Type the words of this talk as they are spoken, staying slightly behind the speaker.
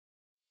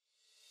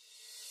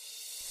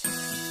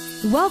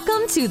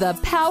Welcome to the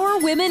Power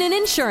Women in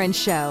Insurance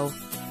Show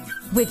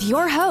with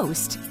your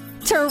host,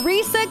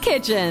 Teresa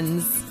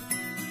Kitchens.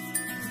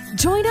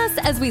 Join us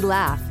as we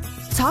laugh,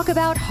 talk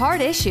about hard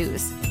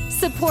issues,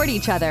 support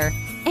each other,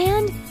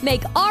 and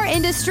make our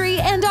industry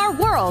and our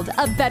world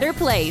a better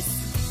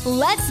place.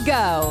 Let's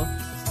go.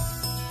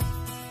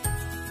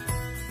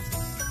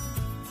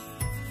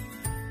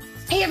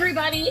 Hey,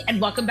 everybody, and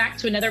welcome back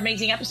to another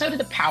amazing episode of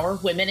the Power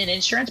Women in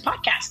Insurance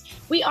podcast.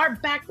 We are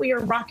back. We are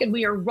rocking.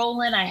 We are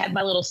rolling. I had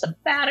my little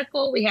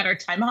sabbatical. We had our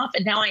time off,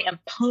 and now I am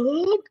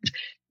pumped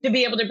to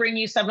be able to bring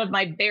you some of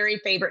my very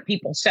favorite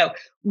people. So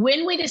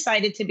when we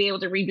decided to be able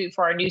to reboot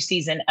for our new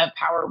season of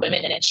Power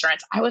Women in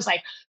Insurance, I was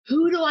like,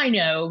 who do I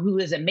know who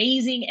is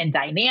amazing and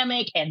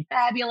dynamic and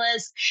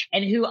fabulous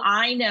and who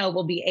I know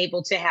will be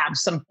able to have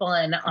some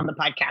fun on the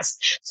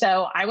podcast?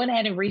 So I went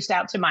ahead and reached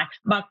out to my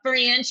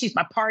friend. She's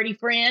my party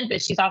friend,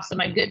 but she's also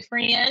my good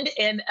friend.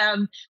 And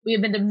we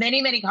have been to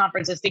many, many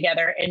conferences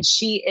together. And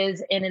she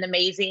is in an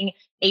amazing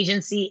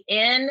agency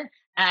in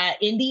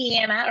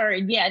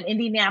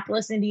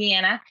Indianapolis,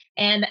 Indiana.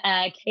 And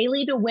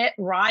Kaylee DeWitt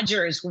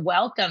Rodgers,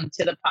 welcome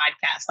to the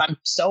podcast. I'm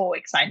so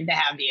excited to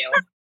have you.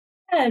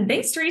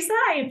 Thanks, Teresa.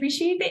 I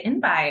appreciate the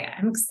invite.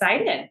 I'm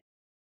excited.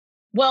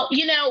 Well,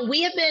 you know,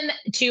 we have been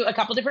to a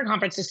couple different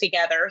conferences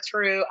together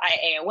through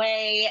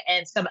IAOA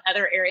and some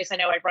other areas. I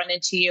know I've run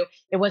into you.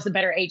 It was the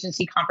Better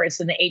Agency Conference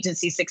and the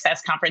Agency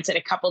Success Conference at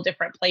a couple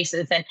different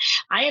places. And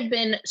I have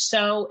been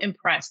so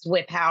impressed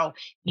with how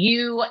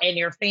you and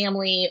your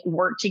family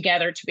work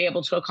together to be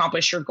able to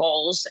accomplish your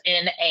goals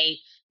in a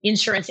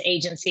insurance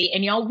agency.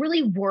 And y'all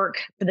really work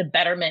for the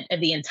betterment of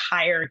the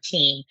entire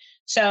team.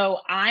 So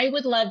I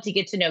would love to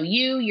get to know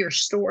you, your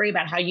story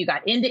about how you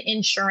got into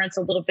insurance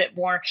a little bit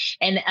more.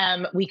 And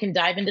we can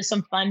dive into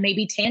some fun,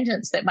 maybe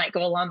tangents that might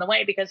go along the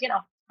way because, you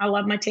know, I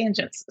love my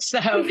tangents. So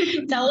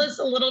tell us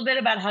a little bit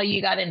about how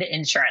you got into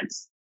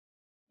insurance.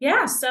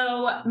 Yeah.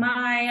 So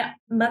my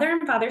mother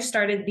and father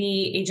started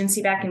the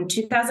agency back in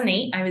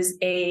 2008. I was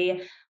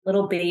a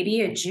little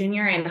baby, a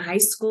junior in high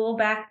school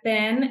back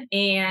then.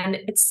 And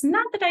it's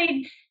not that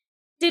I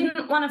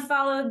didn't want to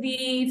follow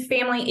the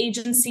family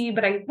agency,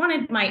 but I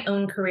wanted my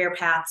own career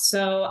path.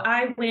 So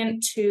I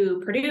went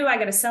to Purdue. I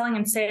got a selling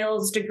and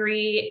sales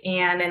degree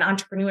and an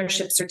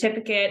entrepreneurship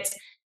certificate.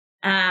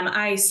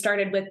 I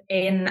started with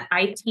an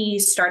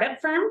IT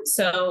startup firm,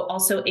 so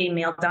also a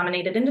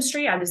male-dominated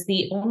industry. I was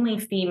the only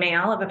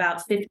female of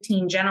about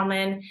 15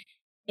 gentlemen.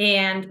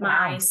 And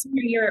my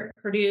senior year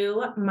at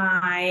Purdue,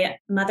 my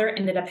mother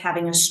ended up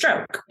having a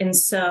stroke. And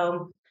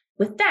so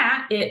with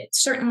that, it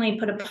certainly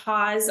put a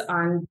pause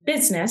on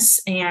business.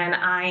 And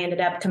I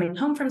ended up coming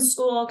home from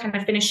school, kind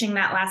of finishing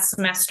that last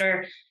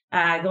semester,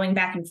 going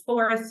back and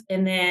forth,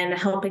 and then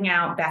helping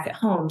out back at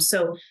home.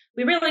 So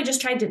we really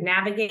just tried to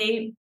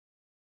navigate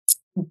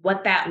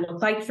what that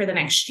looked like for the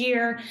next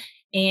year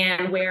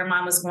and where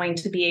mom was going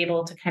to be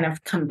able to kind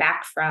of come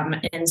back from.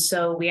 And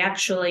so we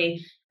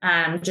actually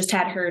just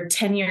had her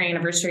 10-year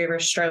anniversary of her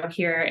stroke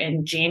here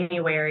in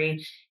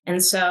January.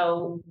 And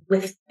so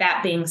with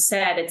that being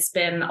said, it's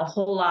been a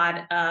whole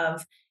lot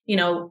of, you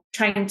know,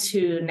 trying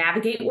to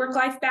navigate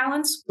work-life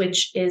balance,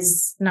 which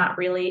is not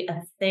really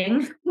a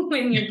thing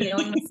when you're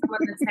dealing with someone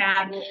that's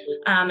had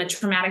a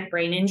traumatic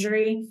brain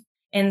injury.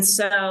 And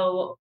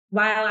so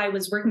while I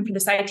was working for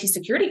this IT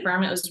security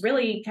firm, it was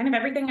really kind of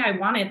everything I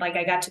wanted. Like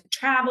I got to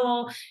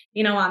travel,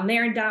 you know, on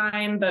their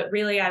dime, but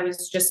really I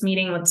was just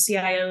meeting with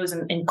CIOs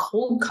and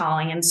cold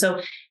calling. And so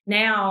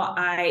now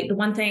the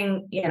one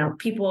thing, you know,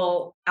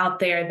 people out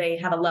there, they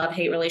have a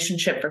love-hate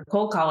relationship for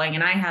cold calling.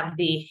 And I have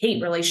the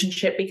hate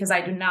relationship because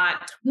I do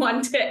not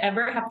want to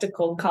ever have to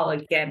cold call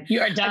again.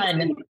 You are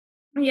done.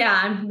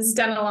 Yeah, it was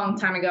done a long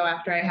time ago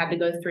after I had to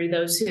go through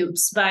those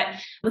hoops. But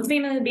with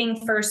family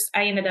being first,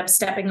 I ended up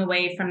stepping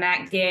away from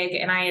that gig.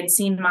 And I had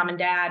seen mom and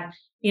dad,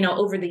 you know,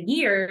 over the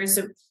years,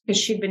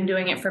 because she'd been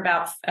doing it for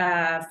about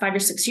 5 or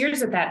 6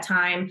 years at that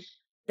time,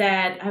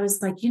 that I was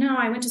like, you know,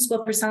 I went to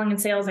school for selling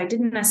and sales. I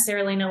didn't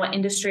necessarily know what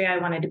industry I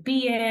wanted to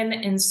be in.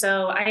 And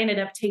so I ended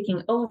up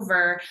taking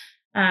over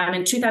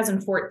in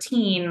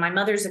 2014, my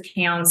mother's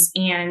accounts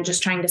and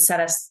just trying to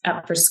set us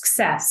up for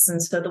success.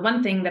 And so the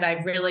one thing that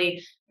I've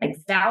really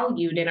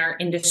valued in our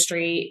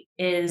industry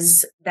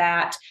is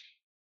that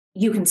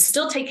you can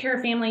still take care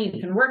of family, you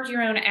can work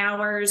your own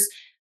hours,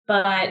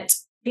 but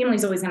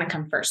family's always going to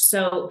come first.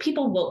 So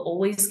people will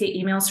always get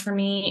emails from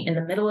me in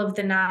the middle of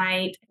the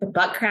night, the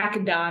butt crack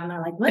of dawn.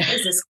 They're like, what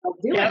is this girl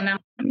doing? And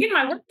I'm getting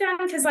my work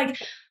done because I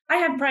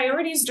have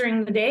priorities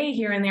during the day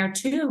here and there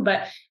too.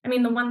 But I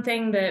mean, the one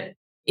thing that,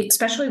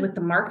 especially with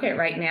the market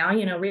right now,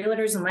 you know,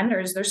 realtors and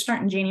lenders, they're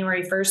starting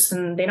January 1st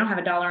and they don't have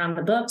a dollar on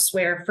the books,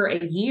 where for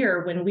a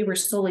year when we were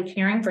solely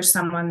caring for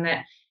someone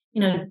that, you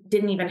know,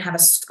 didn't even have a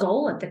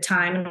skull at the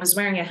time and was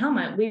wearing a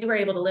helmet, we were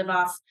able to live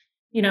off,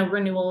 you know,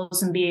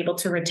 renewals and be able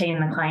to retain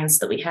the clients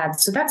that we had.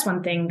 So that's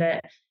one thing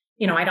that,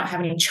 you know, I don't have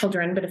any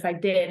children, but if I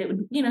did, it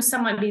would, you know,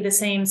 somewhat be the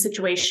same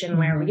situation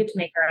where we get to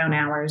make our own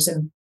hours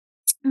and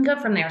go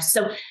from there.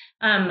 So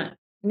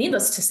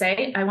needless to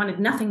say, I wanted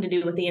nothing to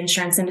do with the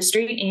insurance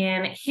industry.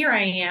 And here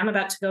I am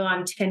about to go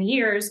on 10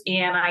 years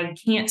and I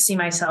can't see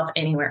myself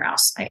anywhere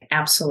else. I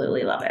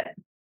absolutely love it.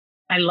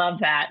 I love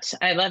that.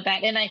 I love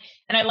that. And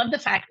I love the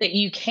fact that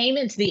you came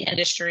into the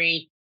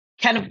industry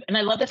and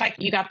I love the fact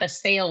that you got the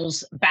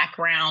sales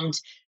background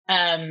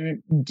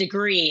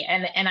degree.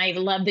 And I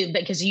love that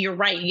because you're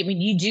right. I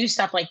mean, you do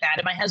stuff like that.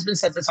 And my husband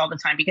says this all the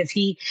time because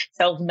he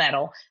sells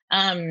metal.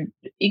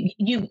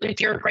 If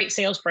you're a great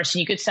salesperson,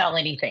 you could sell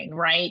anything,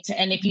 right?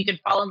 And if you could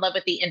fall in love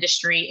with the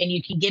industry and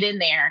you can get in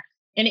there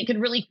and it could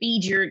really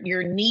feed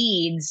your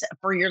needs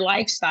for your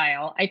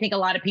lifestyle, I think a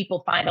lot of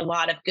people find a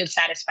lot of good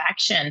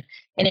satisfaction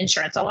in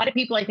insurance. A lot of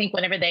people, I think,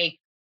 whenever they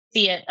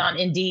see it on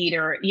Indeed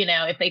or,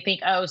 if they think,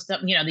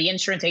 the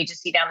insurance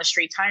agency down the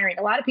street's hiring,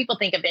 a lot of people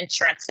think of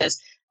insurance as,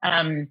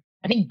 I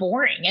think,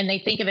 boring. And they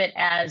think of it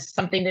as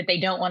something that they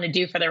don't want to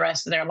do for the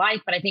rest of their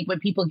life. But I think when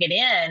people get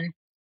in,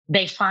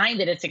 they find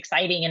that it's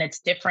exciting and it's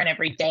different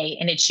every day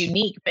and it's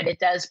unique, but it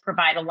does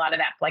provide a lot of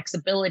that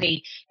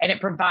flexibility. And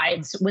it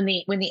provides when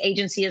the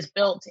agency is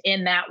built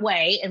in that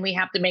way. And we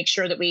have to make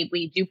sure that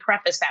we do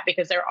preface that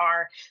because there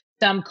are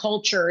some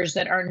cultures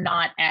that are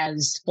not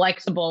as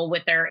flexible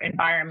with their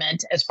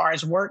environment as far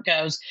as work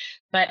goes.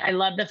 But I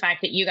love the fact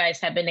that you guys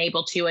have been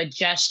able to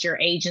adjust your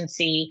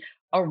agency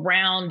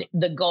around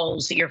the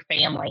goals that your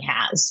family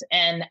has.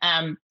 And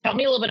tell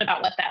me a little bit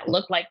about what that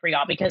looked like for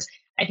y'all, because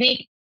I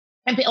think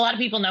a lot of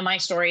people know my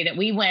story that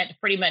we went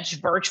pretty much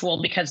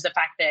virtual because of the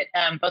fact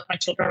that both my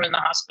children were in the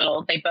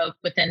hospital. They both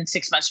within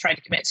 6 months tried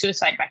to commit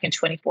suicide back in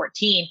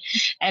 2014.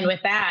 And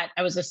with that,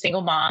 I was a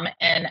single mom.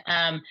 And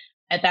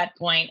at that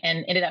point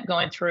and ended up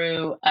going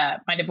through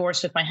my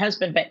divorce with my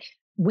husband. But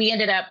we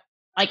ended up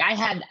I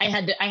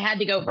had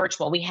to go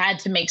virtual. We had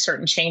to make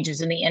certain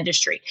changes in the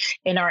industry,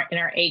 in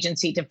our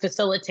agency to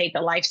facilitate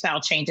the lifestyle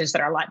changes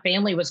that our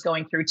family was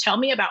going through. Tell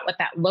me about what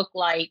that looked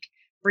like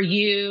for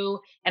you.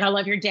 And I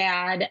love your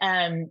dad.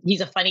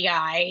 He's a funny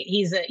guy.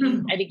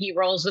 I think he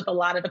rolls with a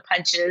lot of the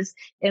punches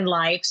in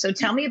life. So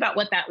tell me about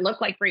what that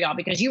looked like for y'all,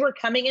 because you were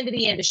coming into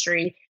the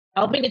industry,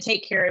 helping to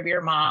take care of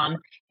your mom.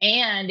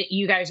 And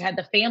you guys had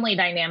the family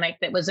dynamic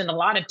that was in a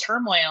lot of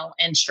turmoil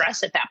and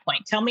stress at that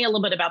point. Tell me a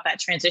little bit about that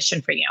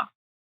transition for you.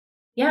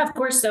 Yeah, of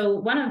course. So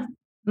one of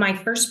my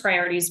first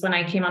priorities when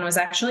I came on was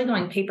actually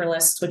going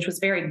paperless, which was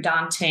very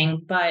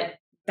daunting, but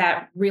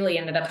that really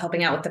ended up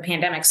helping out with the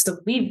pandemic. So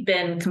we've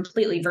been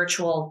completely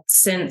virtual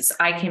since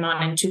I came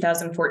on in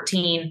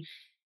 2014.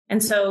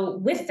 And so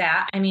with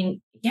that,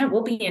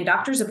 we'll be in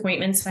doctor's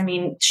appointments.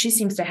 She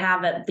seems to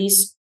have at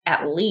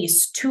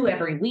least 2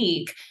 every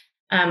week,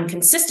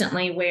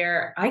 consistently,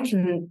 where I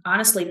can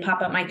honestly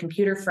pop up my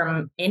computer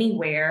from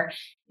anywhere,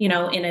 in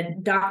a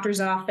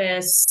doctor's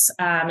office.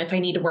 If I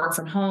need to work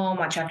from home,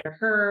 watch after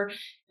her.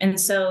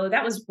 And so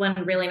that was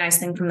one really nice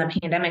thing from the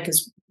pandemic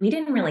is we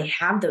didn't really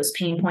have those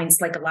pain points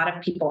like a lot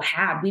of people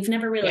had. We've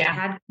never really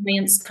had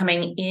clients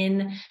coming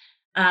in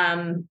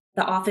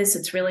the office.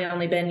 It's really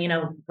only been,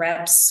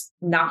 reps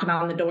knocking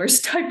on the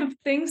doors type of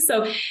thing.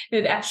 So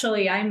it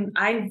actually,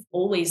 I've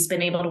always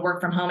been able to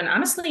work from home and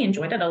honestly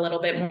enjoyed it a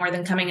little bit more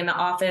than coming in the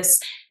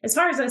office. As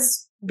far as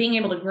us being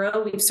able to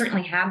grow, we've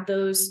certainly had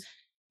those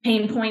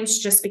pain points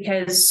just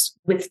because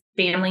with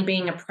family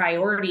being a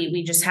priority,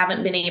 we just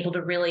haven't been able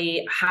to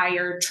really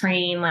hire,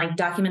 train,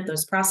 document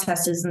those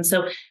processes. And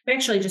so we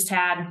actually just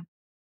had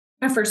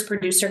our first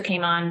producer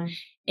came on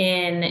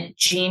in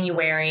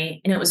January,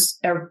 and it was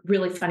a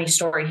really funny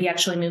story. He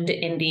actually moved to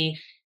Indy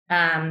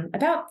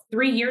about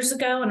 3 years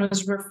ago and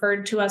was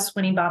referred to us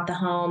when he bought the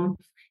home.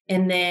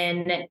 And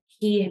then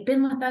he had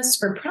been with us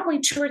for probably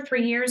 2 or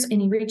 3 years.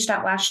 And he reached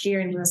out last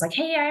year and he was like,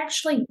 hey, I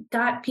actually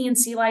got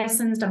PNC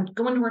licensed. I'm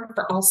going to work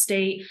for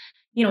Allstate.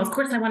 Of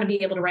course I want to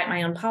be able to write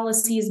my own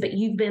policies, but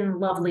you've been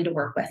lovely to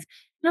work with.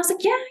 And I was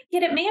like, yeah,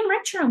 get it, man,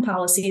 write your own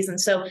policies. And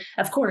so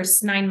of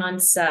course, 9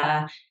 months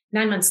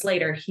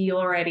later, he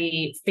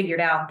already figured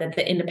out that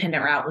the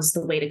independent route was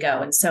the way to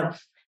go. And so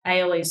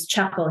I always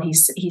chuckle.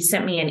 He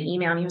sent me an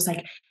email and he was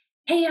like,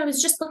 hey, I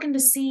was just looking to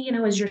see,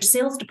 is your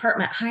sales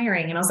department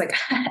hiring? And I was like,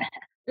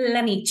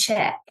 let me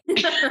check.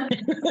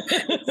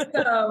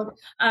 So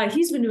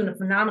he's been doing a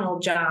phenomenal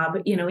job,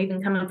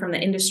 even coming from the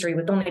industry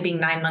with only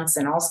being 9 months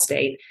in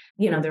Allstate.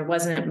 There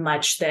wasn't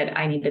much that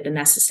I needed to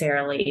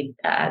necessarily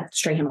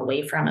stray him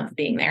away from of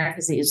being there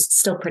because he was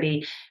still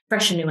pretty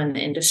fresh and new in the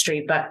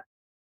industry. But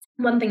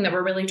one thing that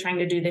we're really trying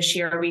to do this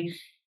year, we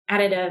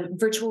added a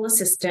virtual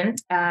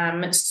assistant.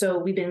 So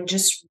we've been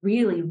just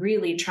really,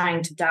 really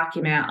trying to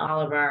document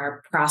all of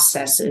our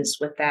processes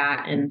with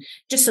that. And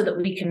just so that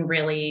we can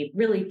really,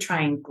 really try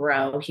and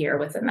grow here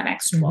within the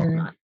next 12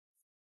 months.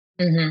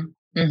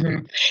 Mm-hmm.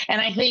 Mm-hmm.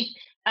 And I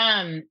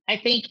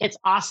think it's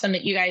awesome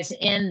that you guys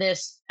in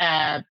this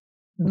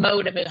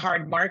mode of a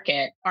hard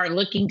market are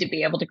looking to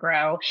be able to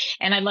grow.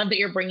 And I love that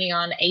you're bringing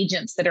on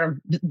agents that are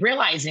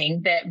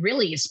realizing that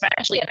really,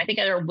 especially, and I think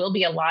there will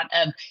be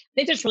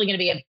there's really going to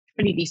be a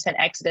pretty decent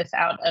exodus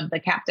out of the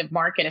captive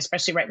market,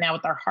 especially right now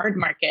with our hard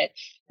market,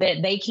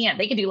 that they can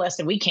do less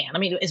than we can. I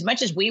mean, as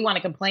much as we want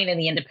to complain in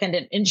the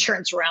independent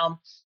insurance realm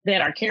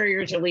that our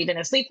carriers are leaving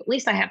us, at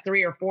least I have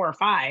 3 or 4 or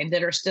 5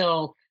 that are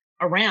still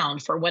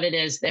around for what it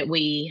is that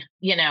we,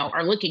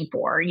 are looking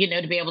for,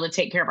 to be able to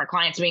take care of our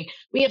clients. I mean,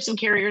 we have some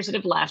carriers that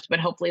have left, but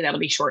hopefully that'll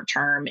be short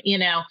term,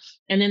 and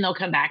then they'll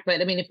come back.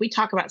 But I mean, if we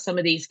talk about some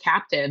of these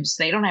captives,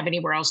 they don't have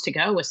anywhere else to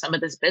go with some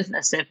of this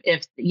business.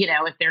 If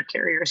their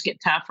carriers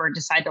get tough or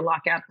decide to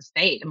lock out the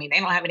state, I mean,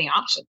 they don't have any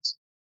options.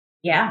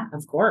 Yeah,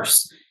 of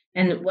course.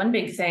 And one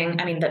big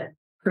thing, I mean, that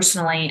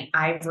personally,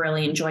 I've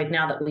really enjoyed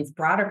now that we've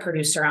brought a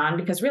producer on,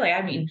 because really,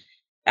 I mean,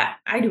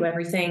 I do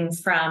everything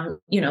from,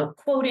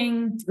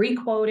 quoting,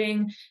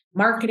 requoting,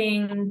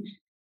 marketing,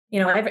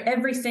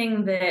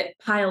 everything that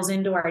piles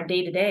into our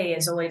day to day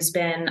has always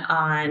been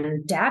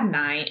on Dad and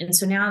I. And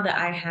so now that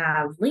I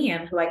have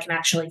Liam, who I can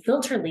actually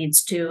filter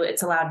leads to,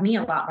 it's allowed me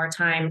a lot more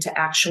time to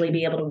actually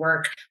be able to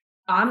work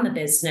on the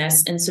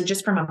business. And so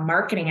just from a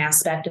marketing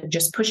aspect of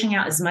just pushing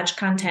out as much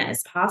content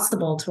as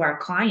possible to our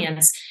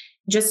clients,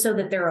 just so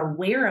that they're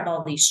aware of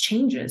all these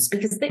changes,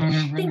 because they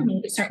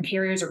know that certain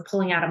carriers are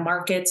pulling out of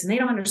markets and they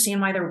don't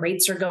understand why their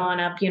rates are going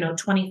up,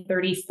 20,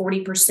 30,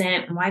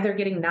 40%, and why they're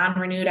getting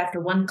non-renewed after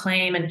one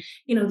claim. And,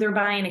 they're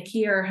buying a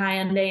Kia or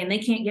Hyundai and they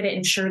can't get it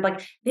insured.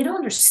 Like, they don't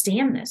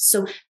understand this.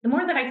 So the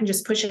more that I can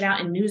just push it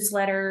out in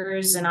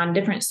newsletters and on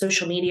different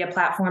social media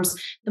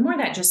platforms, the more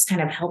that just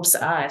kind of helps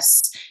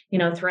us,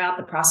 throughout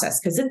the process,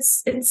 because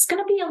it's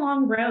going to be a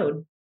long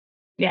road.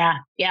 Yeah.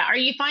 Yeah. Are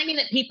you finding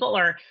that people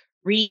are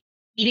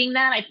eating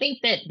that? I think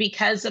that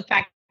because of the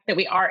fact that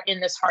we are in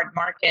this hard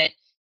market,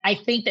 I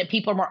think that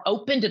people are more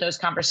open to those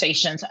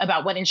conversations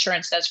about what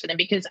insurance does for them,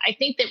 because I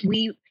think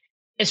that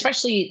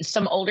especially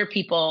some older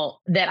people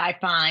that I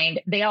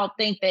find, they all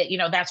think that,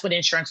 that's what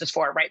insurance is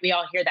for, right? We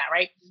all hear that,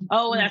 right?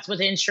 Oh, that's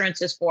what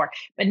insurance is for.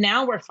 But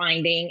now we're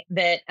finding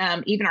that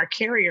even our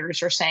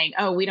carriers are saying,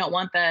 oh, we don't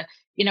want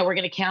we're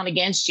going to count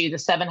against you the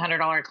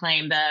 $700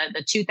 claim, the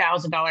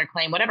 $2,000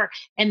 claim, whatever.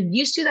 And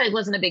used to that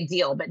wasn't a big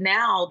deal. But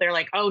now they're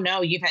like, oh,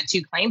 no, you've had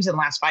 2 claims in the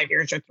last 5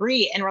 years or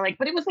 3. And we're like,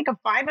 but it was like a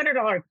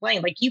 $500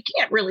 claim. Like, you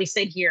can't really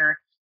sit here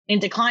and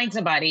decline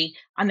somebody.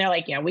 And they're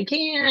like, yeah, we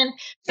can.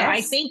 So yes.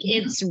 I think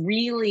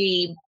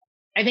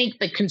I think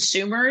the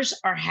consumers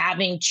are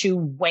having to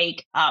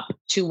wake up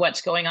to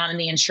what's going on in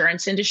the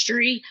insurance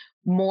industry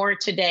more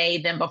today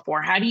than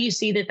before. How do you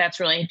see that that's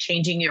really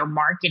changing your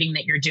marketing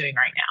that you're doing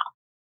right now?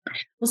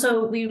 Well,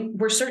 so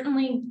we're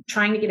certainly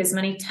trying to get as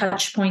many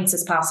touch points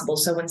as possible.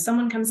 So when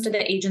someone comes to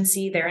the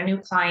agency, they're a new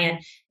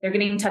client, they're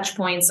getting touch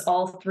points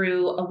all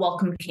through a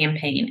welcome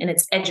campaign, and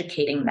it's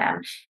educating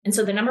them. And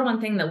so the number one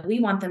thing that we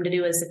want them to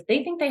do is, if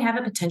they think they have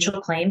a potential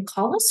claim,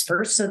 call us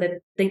first so that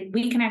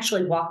we can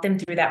actually walk them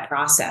through that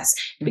process,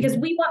 because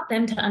we want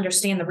them to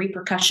understand the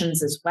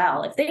repercussions as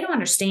well. If they don't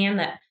understand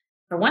that,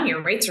 for 1,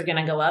 your rates are going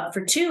to go up.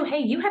 For 2, hey,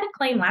 you had a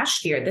claim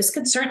last year. This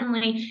could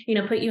certainly,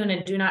 put you in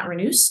a do not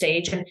renew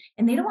stage. And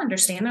they don't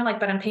understand. They're like,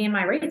 but I'm paying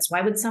my rates.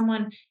 Why would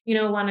someone,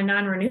 want to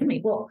non-renew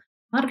me? Well,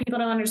 a lot of people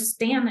don't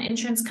understand that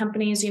insurance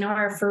companies,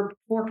 are a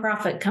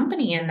for-profit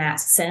company in that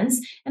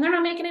sense, and they're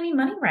not making any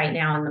money right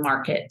now in the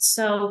market.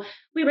 So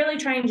we really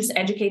try and just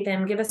educate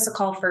them, give us a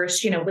call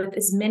first. With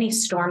as many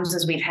storms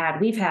as we've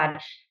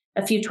had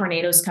a few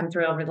tornadoes come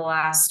through over the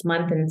last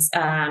month and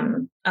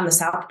on the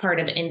south part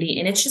of Indy.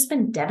 And it's just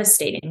been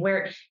devastating,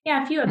 where,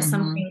 if you have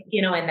something,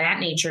 in that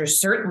nature,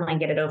 certainly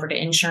get it over to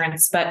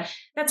insurance. But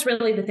that's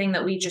really the thing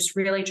that we just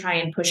really try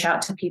and push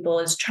out to people,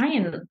 is try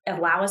and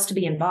allow us to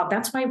be involved.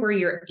 That's why we're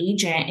your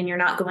agent and you're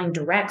not going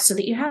direct, so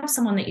that you have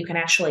someone that you can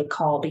actually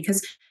call.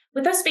 Because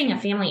with us being a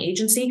family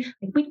agency,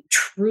 we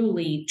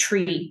truly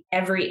treat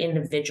every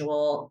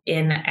individual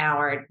in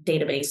our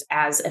database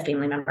as a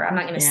family member. I'm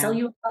not going to sell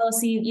you a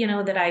policy,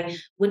 that I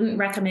wouldn't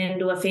recommend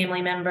to a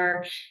family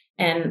member.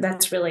 And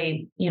that's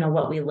really,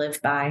 what we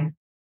live by.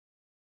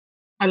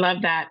 I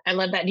love that.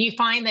 Do you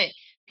find that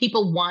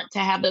people want to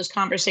have those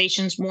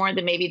conversations more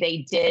than maybe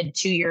they did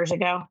 2 years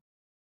ago?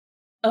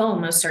 Oh,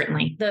 most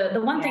certainly. The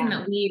one thing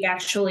that we've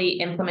actually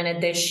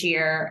implemented this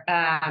year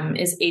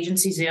is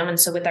Agency Zoom. And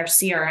so with our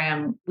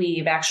CRM,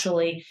 we've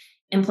actually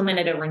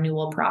implemented a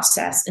renewal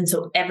process. And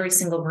so every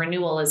single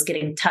renewal is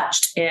getting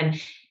touched.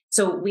 And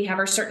so we have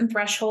our certain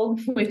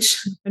threshold, which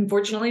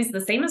unfortunately is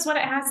the same as what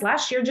it has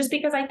last year, just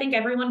because I think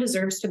everyone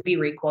deserves to be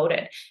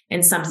requoted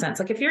in some sense.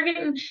 Like, if you're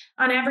getting,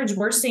 on average,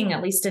 we're seeing,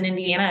 at least in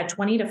Indiana, a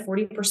 20 to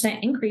 40%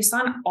 increase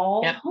on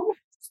all home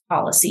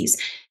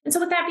policies. And so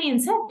with that being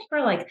said, people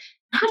are like,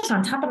 gosh,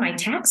 on top of my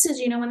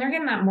taxes, when they're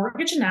getting that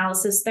mortgage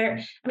analysis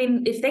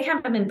if they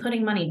haven't been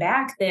putting money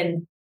back,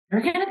 then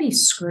they're going to be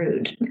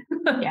screwed,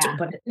 to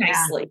put it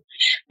nicely.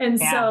 And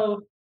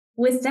so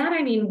with that,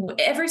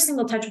 every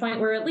single touch point,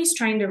 we're at least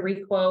trying to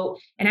requote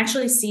and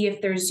actually see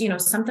if there's,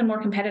 something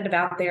more competitive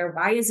out there.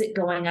 Why is it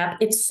going up?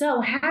 If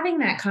so, having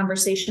that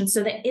conversation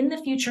so that in the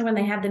future, when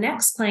they have the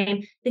next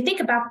claim, they think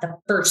about the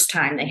first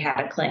time they had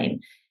a claim.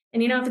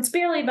 And, if it's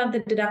barely above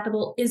the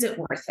deductible, is it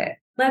worth it?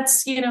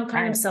 Let's,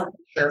 kind of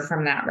self-insure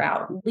from that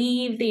route.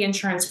 Leave the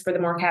insurance for the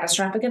more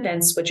catastrophic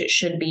events, which it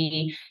should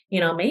be,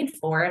 made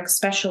for,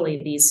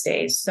 especially these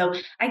days. So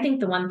I think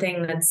the one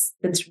thing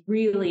that's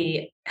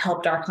really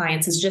helped our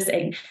clients is just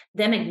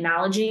them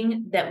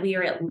acknowledging that we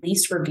are at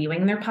least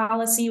reviewing their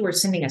policy. We're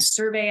sending a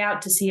survey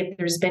out to see if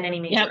there's been any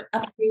major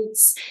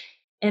updates.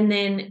 And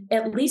then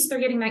at least they're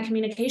getting that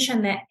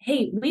communication that,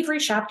 hey, we've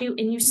reshopped you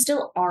and you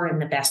still are in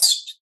the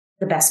best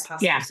possible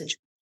situation.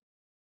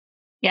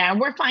 Yeah.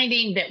 And we're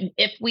finding that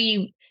if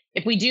we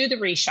do the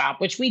reshop,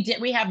 which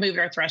we have moved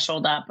our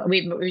threshold up.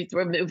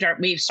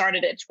 We've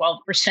started at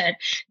 12%.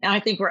 Now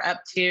I think we're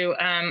up to,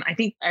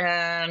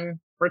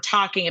 we're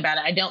talking about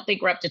it. I don't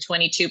think we're up to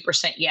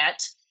 22%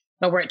 yet,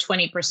 but we're at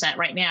 20%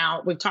 right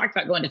now. We've talked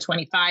about going to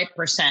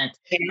 25%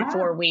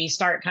 before we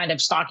start kind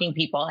of stalking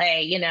people.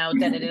 Hey, and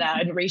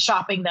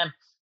reshopping them.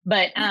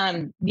 But,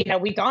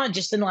 we've gone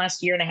just in the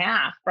last year and a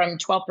half from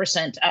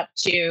 12% up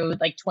to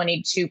like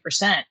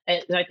 22%.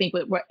 I think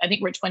we're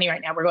at 20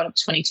 right now. We're going up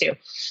to 22.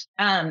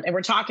 And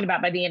we're talking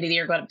about by the end of the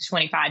year, going up to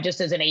 25, just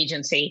as an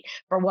agency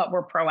for what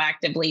we're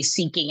proactively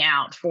seeking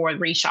out for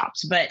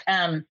reshops. But,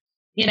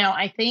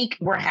 I think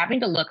we're having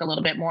to look a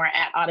little bit more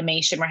at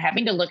automation. We're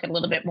having to look a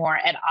little bit more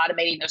at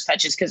automating those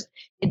touches because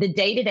the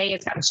day-to-day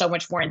has gotten so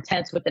much more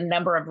intense with the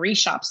number of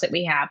reshops that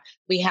we have.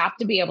 We have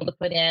to be able to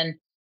put in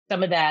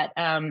some of that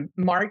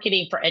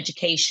marketing for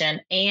education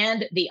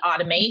and the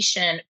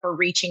automation for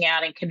reaching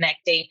out and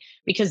connecting,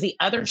 because the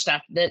other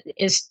stuff that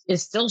is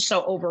still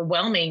so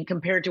overwhelming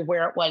compared to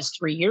where it was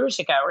 3 years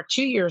ago or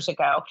 2 years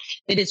ago,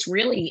 that it's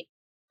really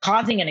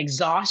causing an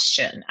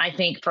exhaustion, I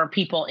think, for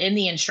people in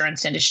the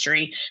insurance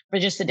industry for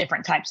just the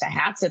different types of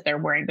hats that they're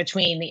wearing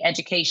between the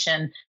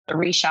education, the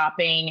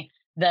reshopping,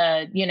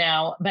 but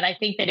I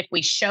think that if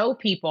we show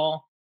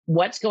people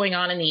what's going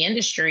on in the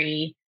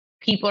industry,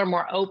 people are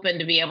more open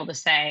to be able to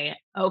say,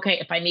 okay,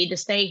 if I need to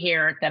stay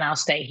here, then I'll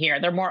stay here.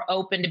 They're more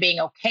open to being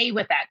okay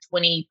with that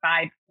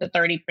 25 to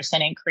 30%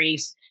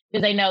 increase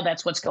because they know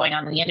that's what's going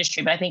on in the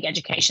industry. But I think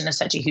education is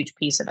such a huge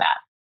piece of that.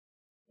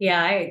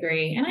 Yeah, I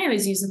agree. And I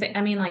always use the thing.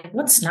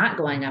 What's not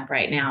going up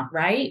right now,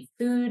 right?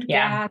 Food,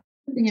 gas.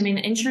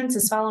 Insurance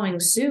is following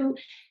suit.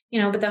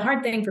 But the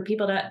hard thing for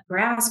people to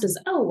grasp is,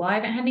 oh, well, I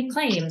haven't had any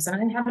claims and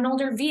I have an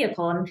older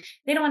vehicle. And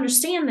they don't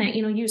understand that,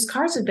 used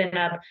cars have been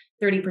up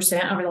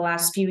 30% over the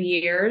last few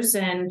years.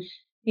 And,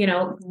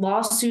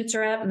 lawsuits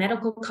are up,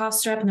 medical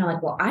costs are up. And they're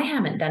like, well, I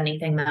haven't done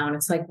anything though. And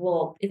it's like,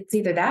 well, it's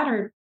either that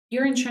or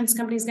your insurance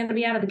company is going to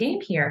be out of the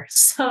game here.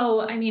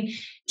 So,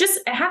 just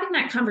having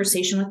that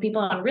conversation with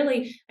people and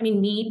really,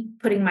 me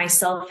putting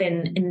myself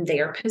in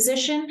their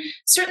position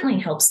certainly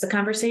helps the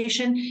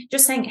conversation.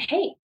 Just saying,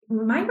 hey,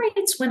 my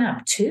rates went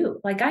up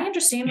too. I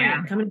understand where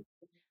you're coming.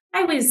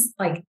 I always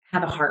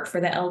have a heart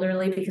for the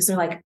elderly because they're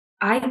like,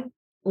 I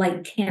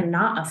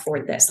cannot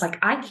afford this.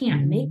 I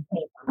can't make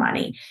any more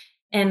money.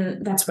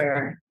 And that's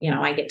where,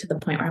 I get to the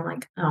point where I'm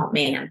like, oh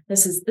man,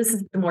 this is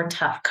the more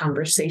tough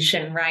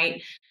conversation.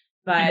 Right.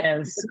 But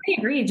I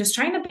agree. Just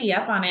trying to be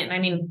up on it.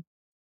 And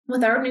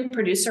with our new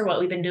producer, what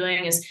we've been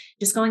doing is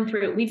just going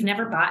through it. We've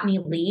never bought any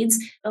leads,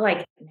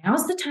 but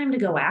now's the time to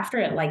go after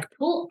it.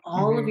 Pull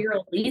all of your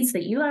leads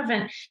that you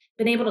haven't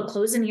been able to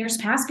close in years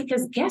past,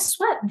 because guess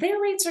what? Their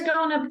rates are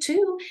going up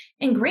too.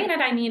 And granted,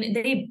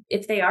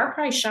 if they are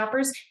price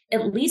shoppers,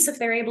 at least if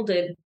they're able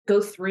to go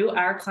through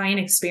our client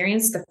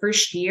experience the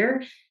first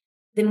year,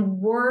 then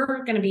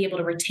we're going to be able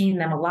to retain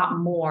them a lot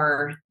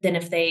more than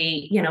if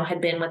they,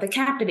 had been with a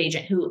captive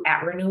agent who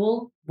at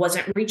renewal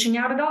wasn't reaching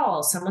out at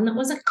all, someone that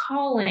wasn't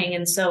calling.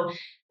 And so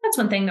that's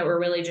one thing that we're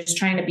really just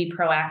trying to be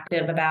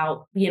proactive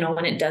about,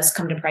 when it does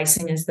come to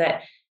pricing, is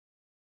that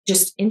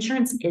just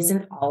insurance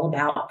isn't all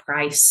about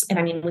price.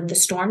 And with the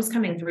storms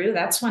coming through,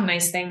 that's one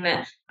nice thing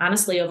that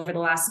honestly, over the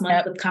last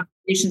month with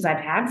conversations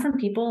I've had from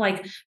people,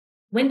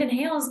 wind and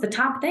hail is the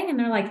top thing. And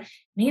they're like,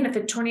 man, if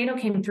a tornado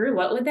came through,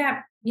 what would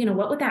that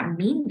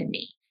mean to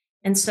me?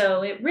 And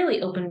so it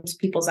really opens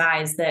people's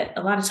eyes that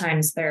a lot of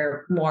times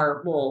they're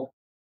more, well,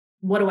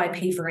 what do I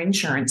pay for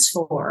insurance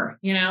for?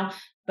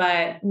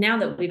 But now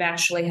that we've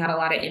actually had a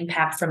lot of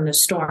impact from the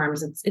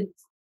storms,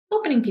 it's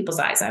opening people's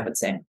eyes, I would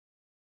say.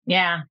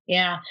 Yeah.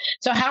 Yeah.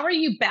 So how are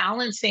you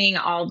balancing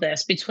all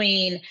this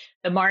between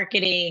the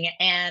marketing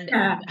and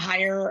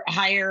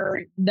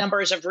higher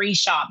numbers of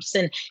reshops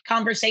and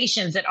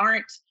conversations that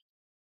aren't,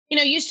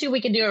 used to, we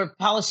could do a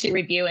policy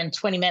review in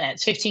 20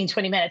 minutes, 15,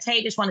 20 minutes.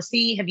 Hey, just want to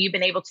see, have you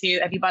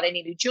bought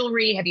any new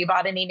jewelry? Have you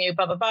bought any new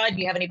blah, blah, blah?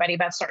 Do you have anybody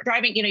about to start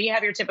driving? You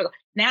have your typical.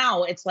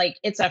 Now it's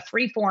it's a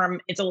free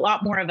form. It's a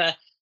lot more of a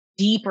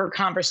deeper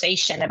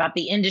conversation about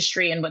the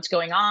industry and what's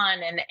going on.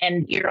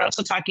 And you're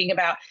also talking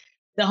about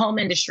the home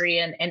industry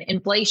and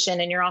inflation.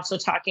 And you're also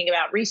talking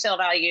about resale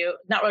value,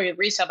 not really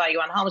resale value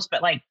on homes,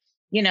 but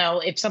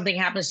if something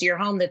happens to your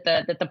home, that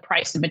the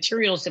price of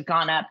materials have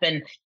gone up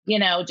and,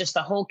 just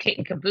the whole kit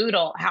and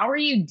caboodle. How are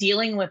you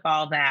dealing with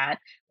all that,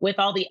 with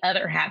all the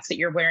other hats that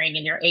you're wearing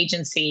in your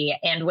agency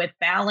and with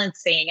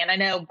balancing? And I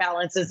know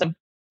balance is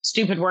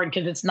stupid word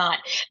because it's not.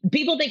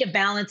 People think of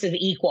balance as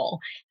equal,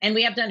 and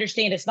we have to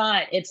understand it's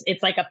not. It's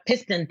like a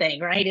piston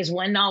thing, right? Is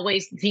one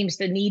always seems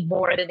to need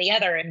more than the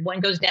other, and one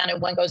goes down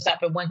and one goes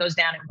up, and one goes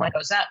down and one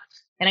goes up.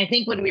 And I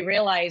think when we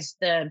realize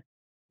the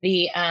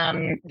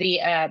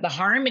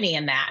harmony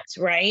in that,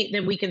 right,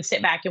 that we can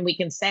sit back and we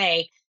can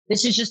say,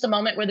 this is just a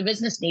moment where the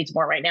business needs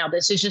more right now.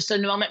 This is just a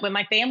moment when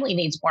my family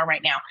needs more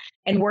right now.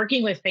 And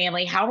working with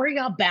family, how are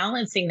y'all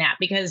balancing that?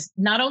 Because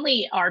not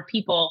only are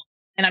people,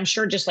 and I'm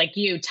sure just like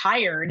you,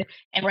 tired,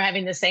 and we're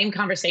having the same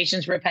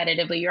conversations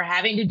repetitively, you're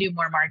having to do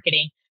more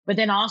marketing, but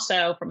then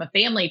also from a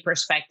family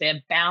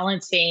perspective,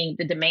 balancing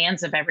the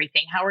demands of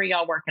everything. How are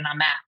y'all working on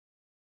that?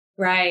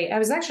 Right. I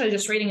was actually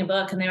just reading a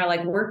book and they were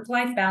like,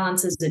 work-life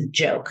balance is a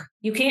joke.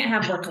 You can't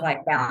have work-life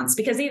balance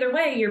because either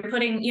way, you're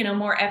putting,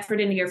 more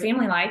effort into your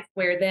family life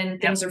where then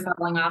things are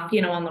falling off,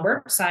 on the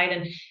work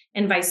side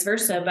and vice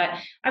versa. But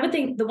I would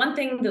think the one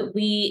thing that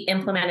we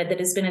implemented that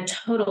has been a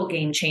total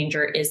game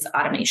changer is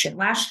automation.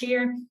 Last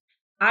year,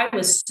 I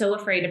was so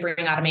afraid to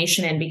bring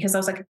automation in because I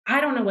was like,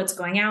 I don't know what's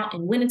going out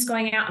and when it's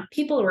going out. And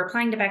people are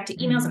replying back to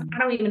emails and I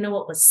don't even know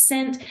what was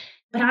sent.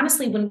 But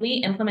honestly, when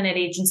we implemented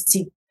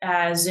agency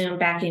Zoom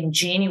back in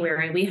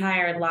January, we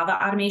hired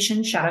Lava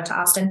Automation. Shout out to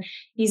Austin.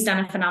 He's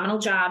done a phenomenal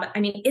job. I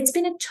mean, it's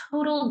been a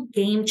total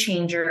game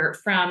changer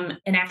from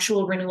an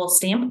actual renewal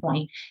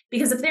standpoint,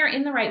 because if they're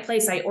in the right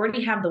place, I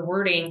already have the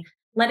wording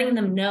letting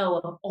them know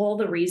of all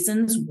the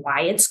reasons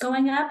why it's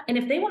going up. And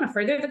if they want to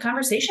further the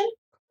conversation,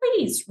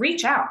 please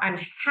reach out. I'm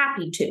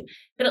happy to.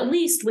 But at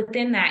least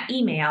within that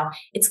email,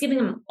 it's giving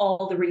them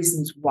all the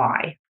reasons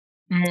why.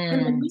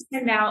 And then we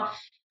send out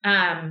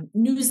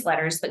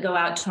newsletters that go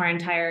out to our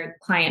entire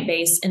client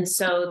base. And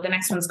so the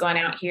next one's going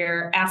out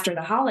here after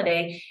the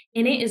holiday,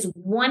 and it is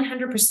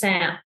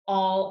 100%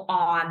 all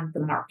on the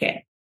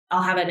market.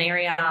 I'll have an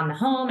area on the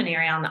home, an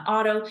area on the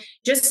auto,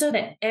 just so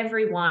that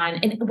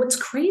everyone, and what's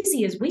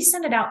crazy is we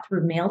send it out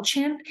through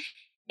MailChimp,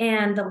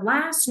 and the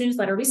last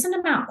newsletter, we send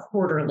them out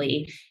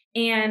quarterly,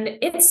 and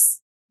it's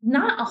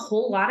not a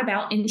whole lot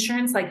about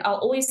insurance. Like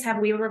we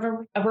have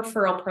a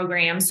referral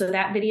program. So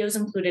that video is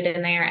included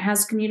in there. It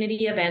has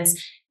community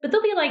events, but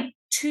there'll be like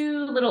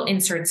 2 little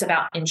inserts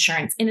about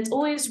insurance, and it's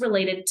always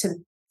related to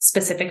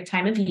specific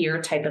time of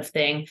year type of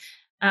thing.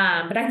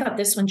 But I thought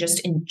this one just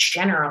in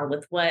general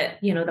with what,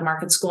 the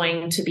market's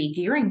going to be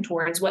gearing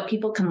towards, what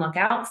people can look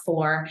out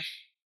for.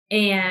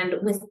 And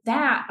with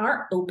that,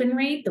 our open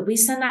rate that we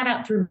send that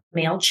out through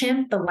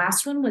MailChimp, the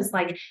last one was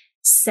like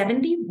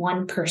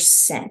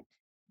 71%.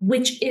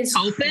 Which is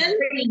open?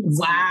 Crazy.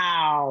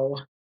 Wow.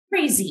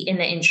 Crazy in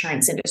the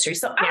insurance industry.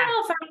 So I don't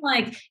know if I'm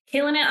like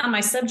killing it on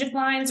my subject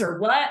lines or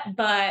what,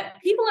 but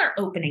people are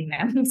opening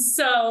them.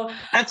 So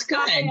that's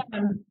good.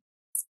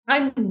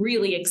 I'm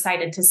really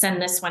excited to send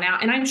this one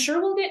out, and I'm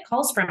sure we'll get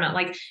calls from it.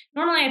 Like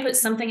normally I put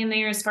something in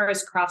there as far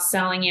as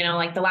cross-selling,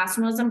 like the last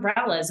one was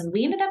umbrellas, and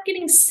we ended up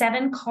getting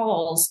 7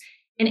 calls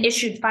and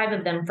issued 5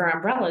 of them for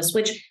umbrellas,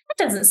 which that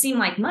doesn't seem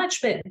like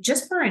much, but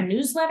just for a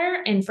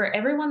newsletter and for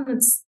everyone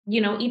that's,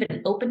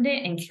 even opened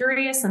it and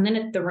curious. And then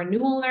at the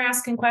renewal, they're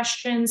asking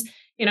questions,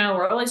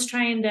 we're always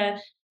trying to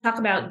talk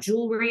about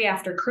jewelry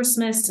after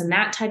Christmas and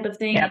that type of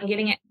thing and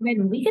getting it.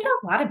 And we get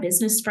a lot of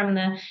business from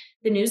the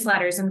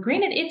newsletters. And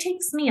granted, it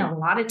takes me a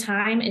lot of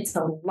time. It's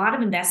a lot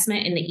of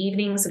investment in the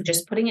evenings of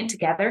just putting it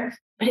together,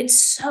 but it's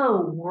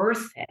so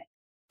worth it.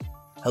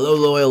 Hello,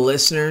 loyal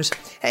listeners.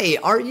 Hey,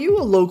 are you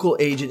a local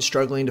agent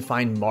struggling to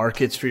find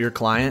markets for your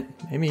client?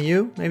 Maybe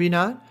you, maybe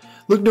not.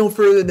 Look no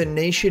further than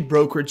Nation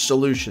Brokerage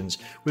Solutions.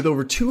 With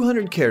over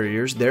 200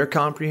 carriers, their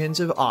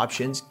comprehensive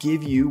options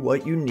give you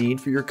what you need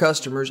for your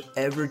customers'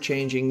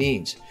 ever-changing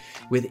needs.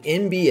 With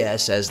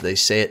NBS, as they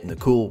say it in the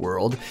cool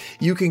world,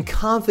 you can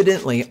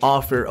confidently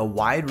offer a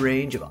wide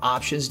range of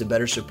options to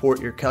better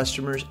support your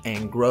customers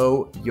and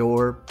grow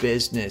your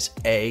business,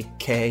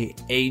 aka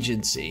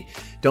agency.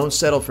 Don't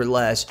settle for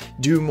less.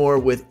 Do more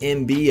with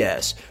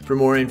NBS. For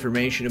more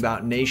information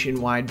about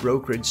nationwide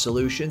brokerage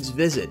solutions,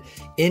 visit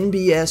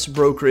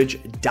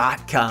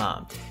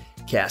nbsbrokerage.com.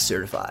 CAS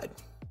certified.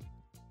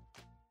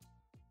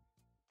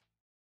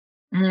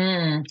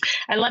 I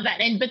love that.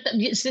 But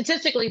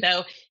statistically,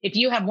 though, if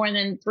you have more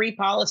than 3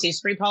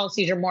 policies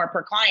or more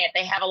per client,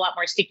 they have a lot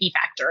more sticky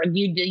factor.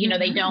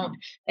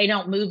 They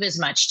don't move as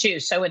much too.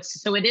 So it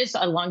is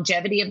a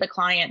longevity of the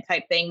client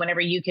type thing.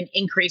 Whenever you can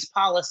increase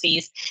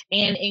policies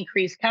and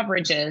increase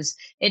coverages,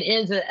 it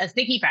is a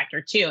sticky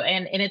factor too.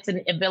 And it's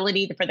an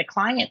ability for the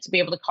client to be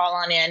able to call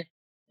on in,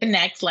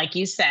 connect, like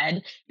you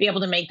said, be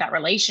able to make that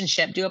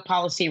relationship, do a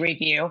policy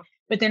review,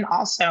 but then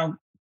also,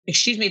 they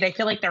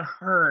feel like they're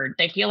heard.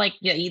 They feel like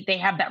they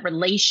have that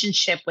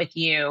relationship with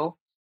you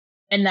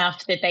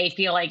enough that they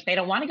feel like they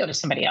don't want to go to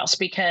somebody else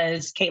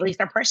because Kaylee's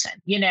their person.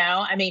 You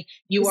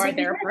are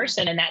their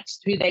person, and that's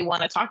who they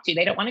want to talk to.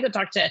 They don't want to go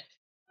talk to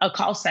a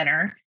call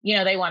center.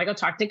 They want to go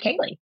talk to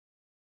Kaylee.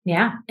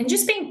 Yeah. And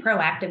just being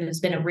proactive has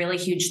been a really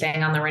huge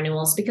thing on the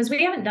renewals because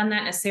we haven't done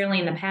that necessarily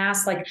in the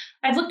past. Like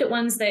I've looked at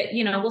ones that,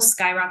 will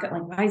skyrocket,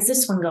 like, why is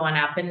this one going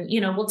up? And,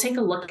 we'll take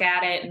a look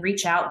at it and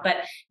reach out. But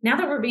now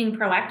that we're being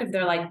proactive,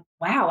 they're like,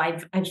 wow,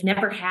 I've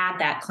never had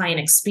that client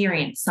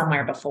experience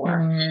somewhere before.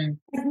 Mm-hmm.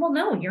 Like, well,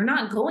 no, you're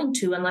not going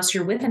to unless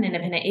you're with an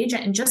independent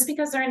agent. And just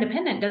because they're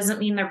independent doesn't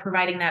mean they're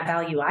providing that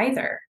value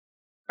either.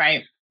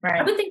 Right. Right.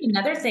 I would think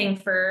another thing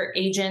for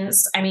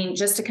agents,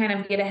 just to kind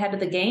of get ahead of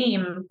the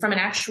game from an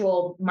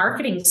actual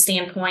marketing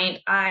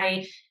standpoint,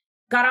 I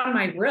got on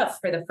my roof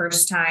for the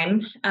first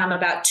time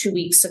about 2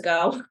 weeks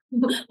ago.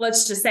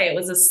 Let's just say it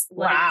was a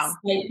slight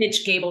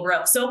pitch gable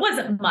roof. So it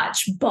wasn't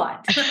much,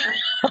 but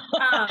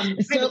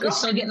it's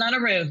still getting on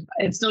a roof.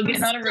 It's still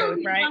getting on a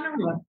roof,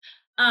 right?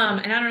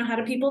 And I don't know how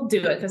do people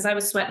do it because I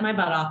was sweating my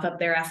butt off up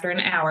there after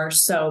an hour.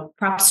 So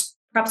props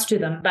to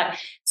them. But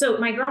so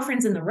my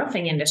girlfriend's in the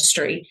roofing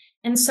industry.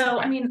 And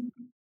so,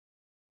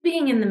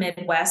 being in the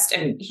Midwest,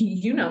 and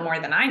more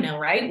than I know,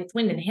 right? With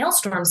wind and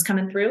hailstorms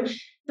coming through,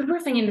 the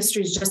roofing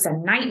industry is just a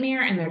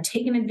nightmare and they're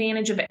taking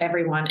advantage of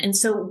everyone. And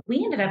so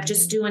we ended up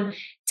just doing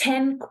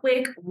 10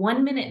 quick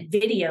 1-minute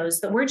videos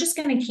that we're just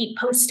going to keep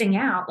posting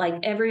out like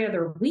every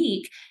other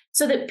week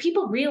so that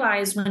people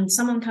realize when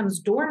someone comes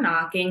door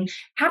knocking,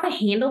 how to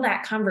handle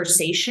that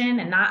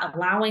conversation and not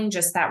allowing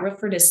just that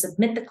roofer to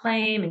submit the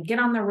claim and get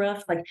on the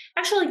roof, like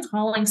actually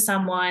calling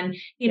someone,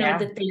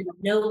 that they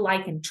know,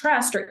 like, and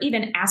trust, or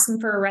even asking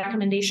for a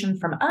recommendation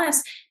from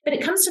us. But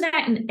it comes to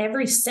that in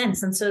every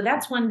sense. And so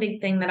that's one big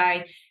thing that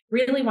I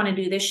really want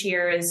to do this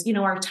year is,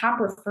 our top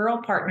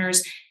referral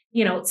partners,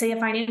 say a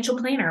financial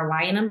planner,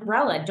 why an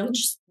umbrella? Don't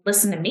just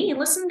listen to me,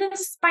 listen to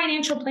this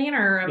financial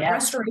planner, a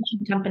restoration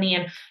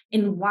company,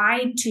 and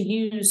why to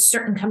use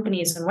certain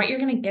companies and what you're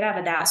going to get out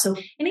of that. So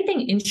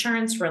anything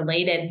insurance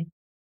related,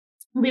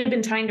 we've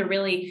been trying to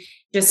really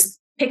just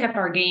pick up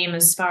our game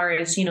as far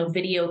as,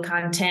 video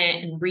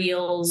content and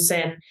reels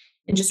and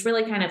just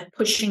really kind of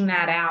pushing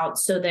that out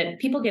so that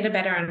people get a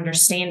better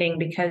understanding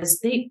because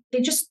they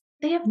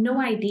have no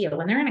idea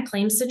when they're in a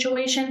claims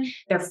situation,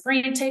 they're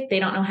frantic. They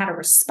don't know how to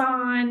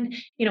respond.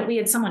 We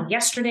had someone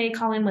yesterday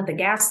call in with a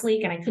gas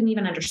leak and I couldn't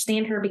even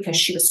understand her because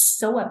she was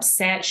so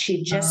upset. She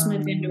had just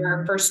moved into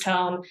her first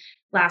home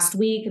last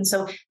week. And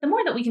so the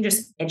more that we can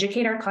just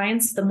educate our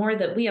clients, the more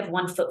that we have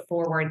one foot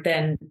forward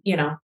than,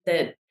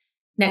 the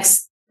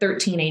next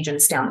 13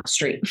 agents down the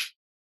street.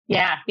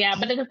 Yeah.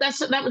 But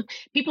that was,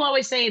 people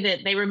always say that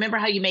they remember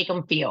how you make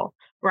them feel.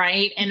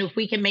 Right. And if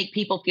we can make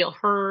people feel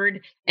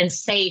heard and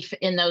safe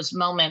in those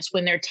moments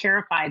when they're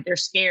terrified, they're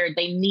scared,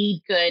 they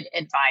need good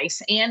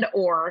advice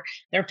or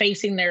they're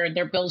facing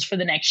their bills for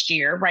the next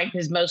year. Right.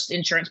 Because most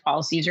insurance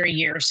policies are a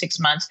year or 6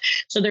 months.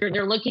 So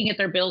they're looking at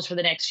their bills for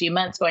the next few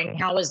months going,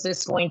 how is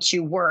this going to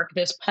work?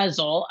 This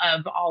puzzle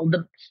of all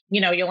the,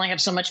 you only have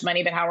so much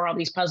money, but how are all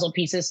these puzzle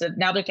pieces that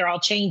now that they're all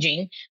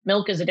changing,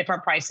 milk is a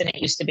different price than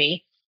it used to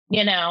be,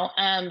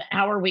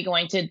 how are we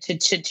going to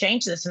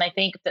change this? And I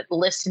think that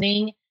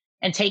listening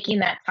and taking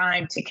that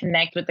time to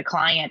connect with the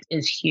client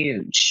is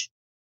huge.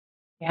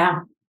 Yeah,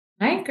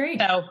 I agree.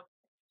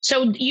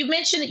 So you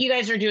mentioned that you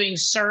guys are doing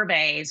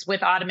surveys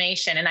with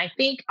automation. And I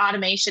think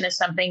automation is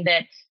something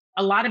that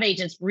a lot of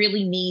agents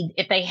really need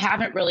if they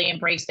haven't really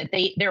embraced it.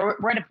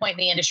 We're at a point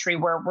in the industry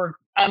where we're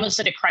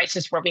almost at a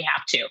crisis where we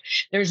have to.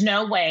 There's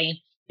no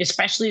way,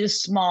 especially the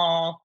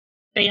small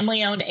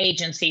family-owned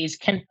agencies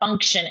can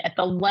function at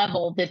the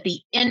level that the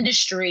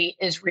industry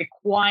is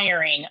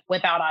requiring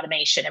without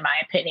automation, in my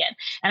opinion.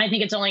 And I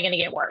think it's only going to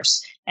get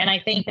worse. And I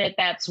think that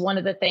that's one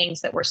of the things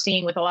that we're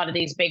seeing with a lot of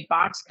these big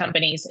box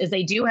companies is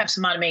they do have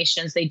some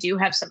automations, they do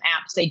have some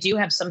apps, they do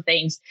have some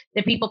things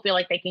that people feel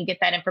like they can get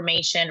that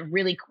information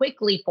really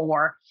quickly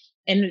for.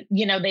 And,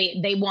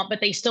 they want,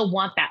 but they still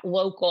want that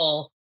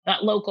local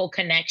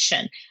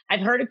connection. I've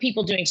heard of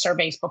people doing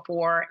surveys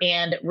before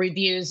and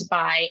reviews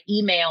by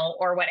email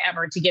or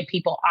whatever to give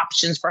people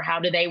options for how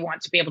do they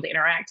want to be able to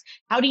interact.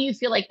 How do you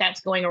feel like that's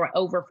going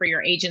over for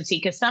your agency?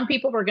 Because some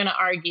people are going to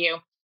argue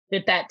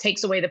that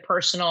takes away the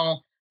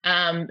personal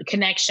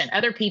connection.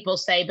 Other people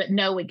say, but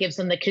no, it gives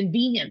them the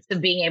convenience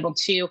of being able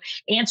to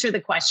answer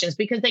the questions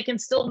because they can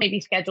still maybe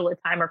schedule a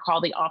time or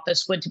call the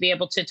office to be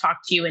able to talk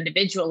to you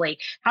individually.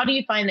 How do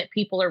you find that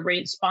people are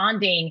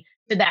responding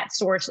to that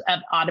source of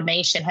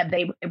automation? Have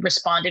they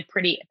responded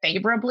pretty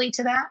favorably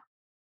to that?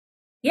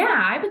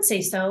 Yeah, I would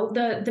say so.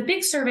 The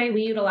big survey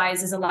we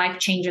utilize is a life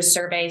changes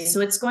survey.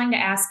 So it's going to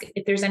ask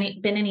if there's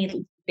been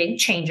any big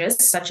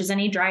changes, such as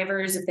any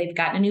drivers, if they've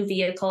gotten a new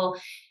vehicle,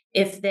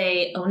 if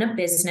they own a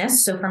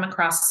business. So from a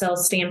cross-sell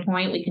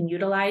standpoint, we can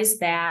utilize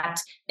that.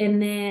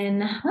 And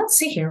then let's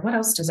see here. What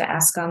else does it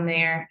ask on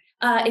there?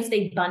 If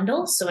they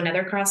bundle, so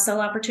another cross-sell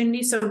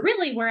opportunity. So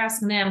really we're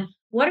asking them,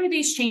 what are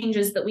these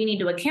changes that we need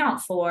to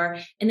account for?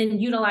 And then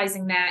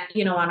utilizing that,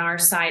 on our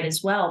side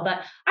as well.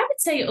 But I would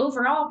say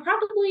overall,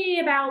 probably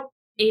about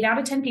 8 out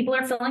of 10 people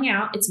are filling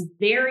out. It's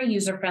very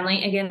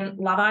user-friendly. Again,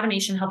 Lava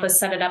Automation helped us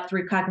set it up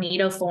through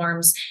Cognito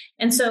forms.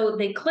 And so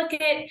they click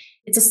it.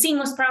 It's a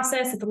seamless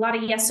process. It's a lot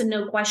of yes and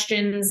no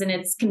questions, and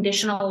it's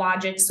conditional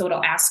logic. So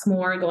it'll ask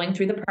more going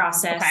through the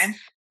process. Okay.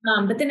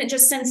 But then it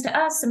just sends to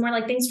us and we're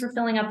like, thanks for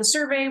filling out the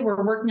survey.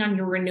 We're working on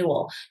your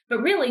renewal.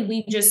 But really,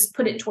 we just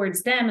put it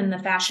towards them in the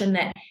fashion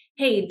that,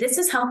 hey, this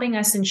is helping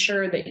us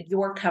ensure that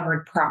you're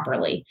covered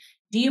properly.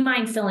 Do you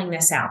mind filling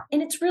this out?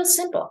 And it's real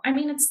simple. I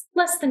mean, it's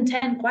less than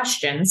 10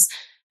 questions.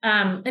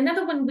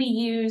 Another one we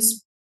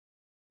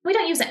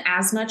don't use it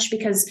as much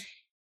because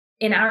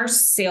in our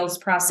sales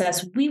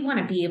process, we want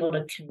to be able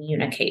to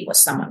communicate with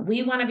someone.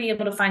 We want to be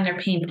able to find their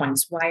pain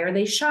points. Why are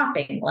they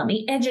shopping? Let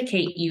me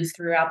educate you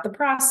throughout the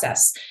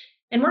process.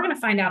 And we're going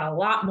to find out a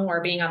lot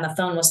more being on the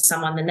phone with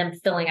someone than them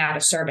filling out a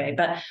survey.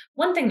 But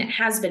one thing that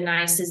has been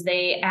nice is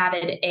they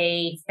added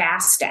a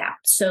fast app.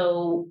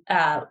 So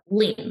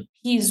Liam,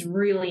 he's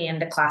really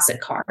into classic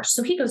cars.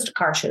 So he goes to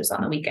car shows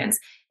on the weekends.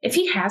 If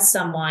he has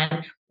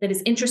someone that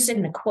is interested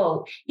in a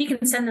quote, he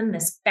can send them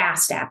this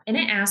fast app and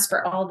it asks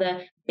for all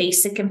the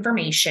basic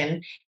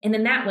information. And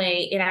then that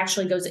way it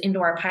actually goes into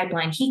our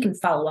pipeline. He can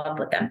follow up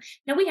with them.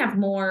 Now we have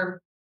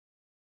more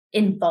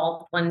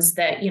involved ones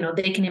that,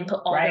 they can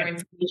input all their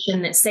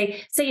information that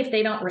say if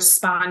they don't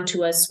respond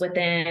to us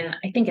within,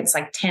 I think it's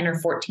like 10 or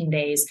 14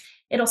 days,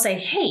 it'll say,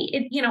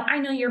 hey, I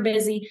know you're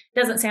busy.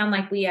 Doesn't sound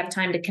like we have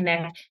time to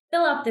connect.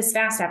 Fill out this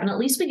fast app. And at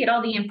least we get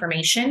all the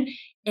information.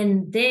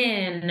 And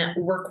then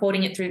we're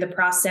quoting it through the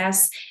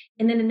process.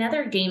 And then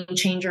another game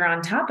changer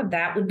on top of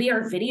that would be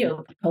our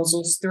video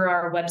proposals through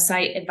our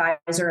website,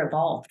 Advisor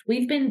Evolved.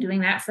 We've been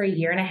doing that for 1.5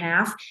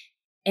 years.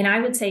 And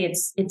I would say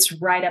it's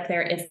right up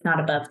there, if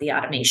not above the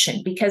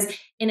automation, because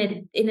in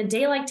a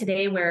day like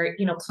today where,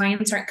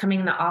 clients aren't coming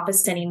in the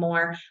office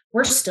anymore,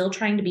 we're still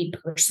trying to be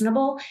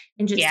personable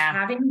and just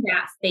having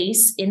that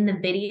face in the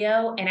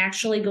video and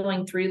actually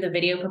going through the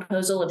video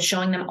proposal of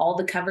showing them all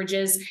the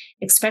coverages,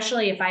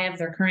 especially if I have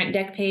their current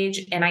deck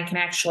page and I can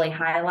actually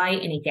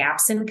highlight any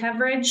gaps in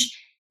coverage.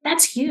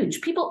 That's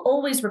huge. People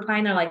always reply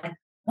and they're like,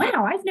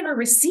 wow, I've never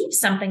received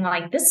something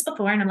like this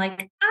before. And I'm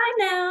like, I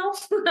know.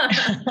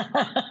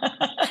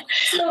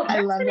 So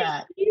I love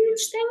that. A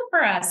huge thing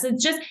for us.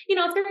 It's just,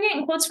 if they're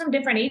getting quotes from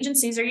different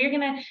agencies, are you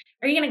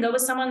gonna go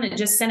with someone that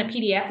just sent a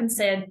PDF and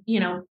said,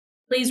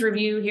 please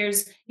review,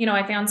 here's,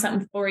 I found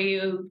something for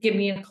you, give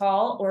me a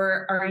call?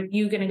 Or are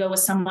you going to go with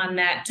someone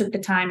that took the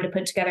time to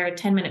put together a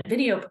 10-minute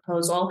video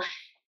proposal?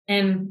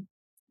 And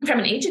from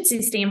an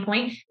agency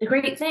standpoint, the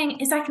great thing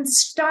is I can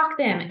stalk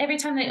them. Every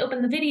time they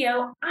open the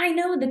video, I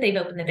know that they've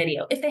opened the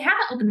video. If they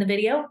haven't opened the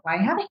video, why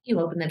haven't you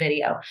opened the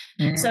video?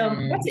 So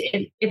that's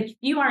it. If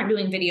you aren't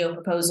doing video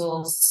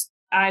proposals,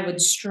 I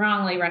would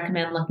strongly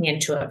recommend looking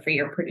into it for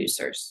your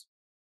producers.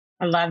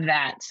 I love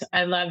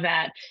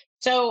that.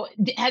 So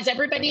has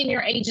everybody in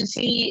your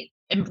agency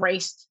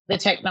embraced the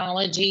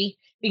technology?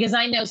 Because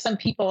I know some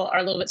people are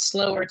a little bit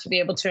slower to be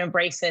able to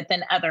embrace it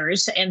than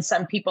others. And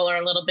some people are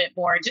a little bit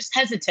more just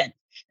hesitant.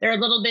 They're a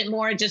little bit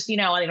more just, they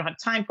don't have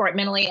time for it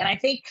mentally. And I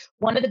think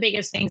one of the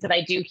biggest things that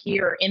I do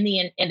here in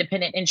the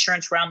independent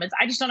insurance realm is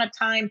I just don't have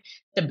time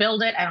to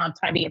build it. I don't have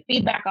time to get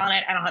feedback on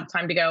it. I don't have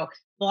time to go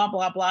blah,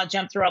 blah, blah,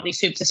 jump through all these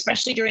hoops,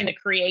 especially during the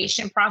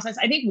creation process.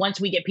 I think once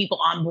we get people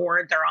on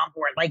board, they're on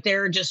board. Like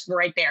they're just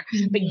right there.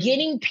 Mm-hmm. But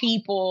getting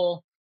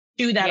people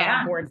to that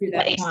on board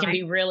place can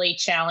be really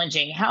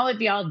challenging. How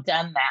have y'all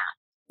done that?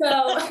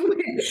 So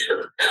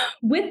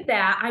with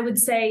that, I would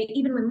say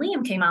even when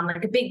Liam came on,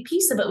 like a big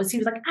piece of it was he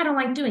was like, I don't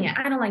like doing it.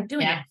 I don't like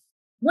doing it.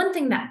 One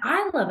thing that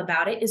I love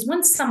about it is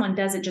when someone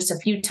does it just a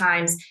few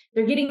times,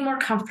 they're getting more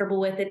comfortable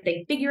with it.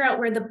 They figure out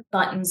where the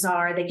buttons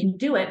are. They can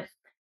do it.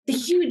 The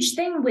huge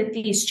thing with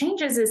these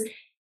changes is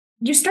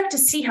you start to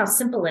see how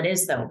simple it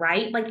is though,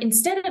 right? Like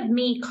instead of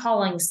me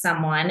calling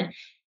someone,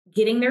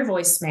 getting their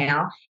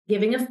voicemail,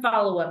 giving a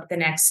follow-up the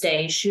next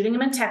day, shooting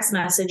them a text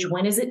message,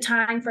 when is it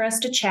time for us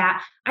to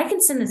chat? I can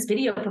send this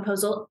video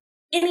proposal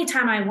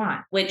anytime I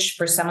want, which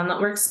for someone that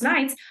works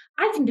nights,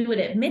 I can do it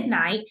at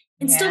midnight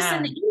and still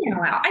send the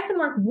email out. I can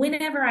work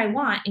whenever I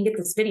want and get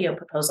this video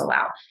proposal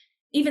out.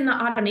 Even the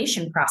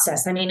automation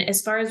process. I mean,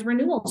 as far as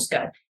renewals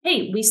go,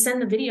 hey, we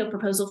send the video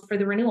proposal for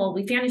the renewal.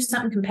 We found you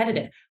something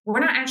competitive. We're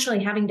not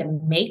actually having to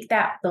make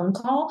that phone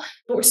call,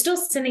 but we're still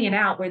sending it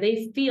out where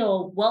they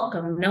feel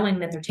welcome knowing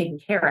that they're taken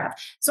care of.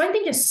 So I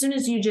think as soon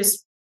as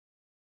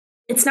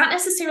it's not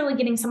necessarily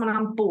getting someone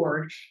on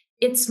board.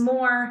 It's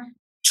more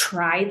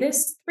try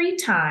this 3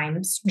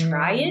 times,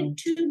 try it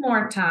 2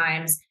 more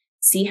times,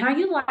 see how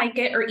you like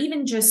it, or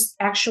even just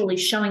actually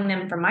showing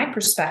them from my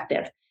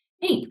perspective.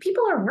 Hey,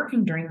 people are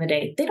working during the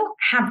day. They don't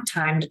have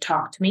time to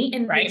talk to me.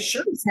 And they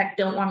sure as heck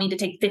don't want me to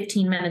take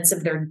 15 minutes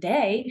of their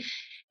day.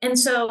 And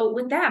so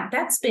with that,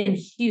 that's been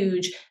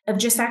huge of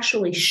just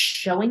actually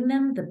showing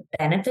them the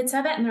benefits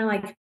of it. And they're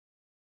like,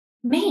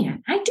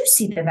 man, I do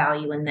see the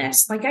value in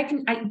this. Like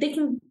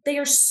they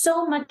are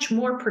so much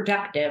more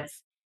productive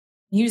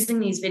using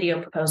these video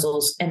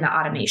proposals and the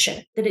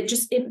automation that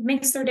it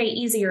makes their day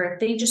easier if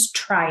they just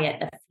try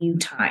it a few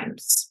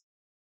times.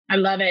 I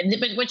love it.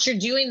 But what you're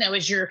doing though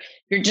is you're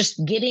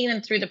just getting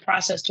them through the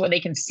process to where they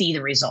can see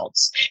the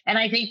results. And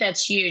I think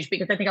that's huge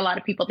because I think a lot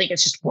of people think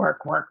it's just work.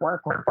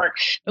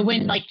 But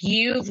when like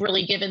you've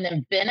really given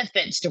them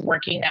benefits to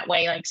working that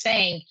way, like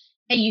saying,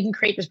 hey, you can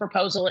create this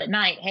proposal at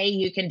night. Hey,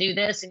 you can do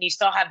this, and you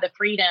still have the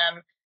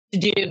freedom to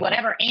do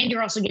whatever. And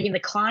you're also giving the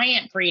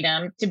client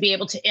freedom to be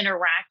able to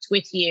interact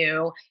with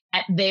you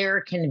at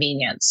their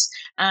convenience.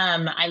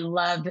 I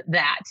love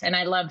that. And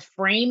I love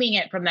framing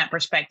it from that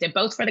perspective,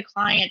 both for the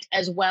client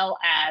as well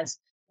as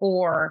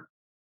for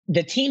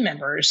the team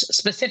members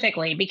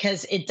specifically,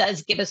 because it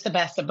does give us the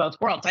best of both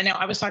worlds. I know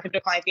I was talking to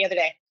a client the other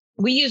day.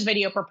 We use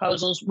video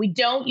proposals. We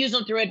don't use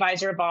them through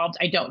Advisor Evolved.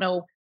 I don't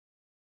know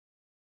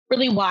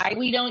really why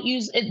we don't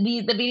use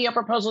the video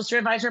proposals through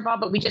Advisor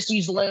Evolved, but we just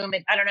use Loom.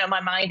 And I don't know, my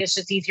mind is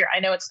just easier. I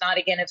know it's not,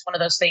 again, it's one of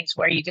those things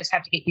where you just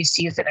have to get used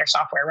to using their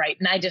software, right?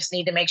 And I just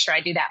need to make sure I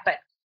do that. But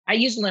I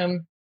use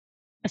Loom.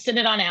 I send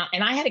it on out.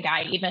 And I had a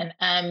guy even,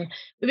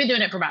 we've been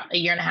doing it for about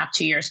 1.5 years,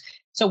 2 years.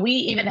 So we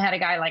even had a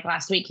guy like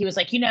last week, he was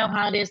like, you know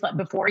how it is, like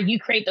before you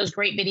create those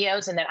great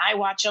videos and then I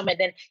watch them. And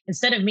then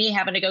instead of me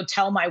having to go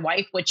tell my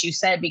wife what you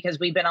said, because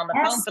we've been on the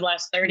phone for the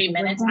last 30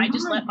 minutes, I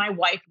just let my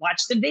wife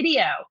watch the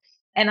video.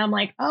 And I'm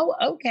like, oh,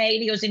 okay.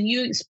 And he goes, and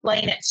you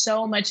explain it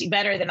so much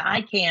better than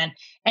I can.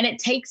 And it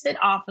takes it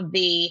off of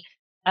the,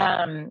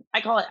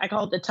 I call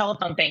it the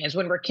telephone thing, is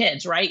when we're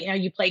kids, right? You know,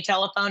 you play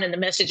telephone and the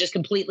message is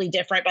completely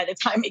different by the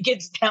time it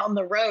gets down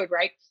the road,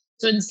 right?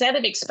 So instead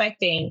of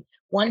expecting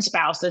one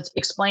spouse to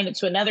explain it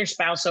to another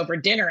spouse over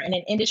dinner in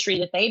an industry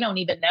that they don't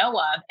even know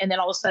of, and then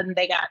all of a sudden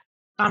they got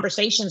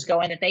conversations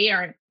going that they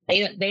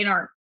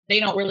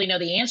don't really know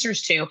the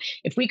answers to.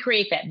 If we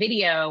create that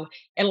video,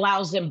 it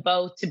allows them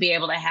both to be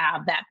able to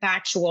have that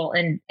factual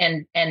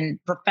and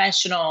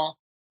professional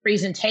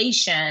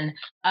presentation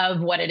of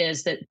what it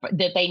is that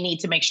they need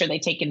to make sure they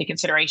take into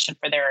consideration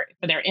for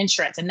their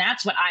insurance. And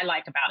that's what I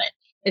like about it,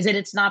 is that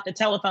it's not the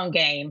telephone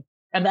game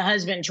of the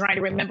husband trying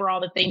to remember all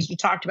the things you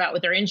talked about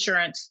with their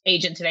insurance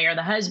agent today, or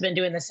the husband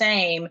doing the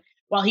same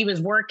while he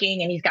was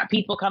working and he's got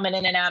people coming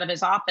in and out of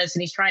his office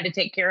and he's trying to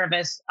take care of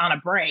us on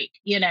a break.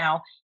 You know,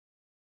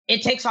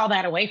 it takes all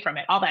that away from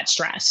it, all that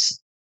stress.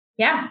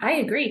 Yeah, I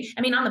agree.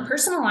 I mean, on the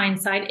personal line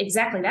side,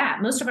 exactly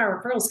that. Most of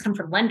our referrals come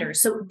from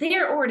lenders. So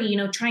they're already,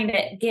 trying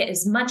to get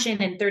as much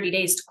in 30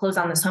 days to close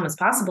on this home as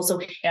possible. So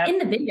in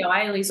the video,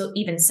 I always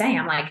even say,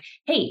 I'm like,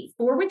 hey,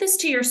 forward this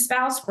to your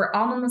spouse. We're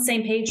all on the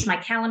same page. My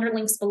calendar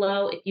link's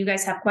below. If you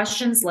guys have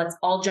questions, let's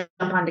all jump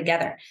on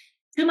together.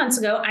 2 months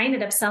ago, I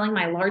ended up selling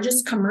my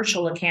largest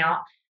commercial account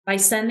by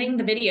sending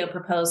the video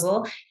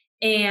proposal.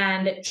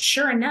 And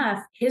sure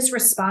enough, his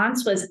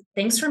response was,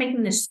 thanks for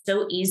making this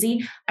so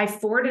easy. I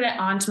forwarded it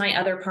on to my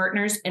other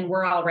partners and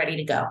we're all ready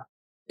to go.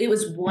 It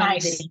was one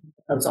video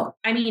proposal.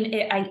 I mean,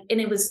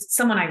 it was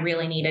someone I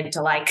really needed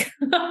to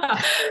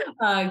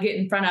get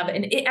in front of.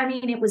 And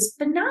it was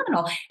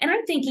phenomenal. And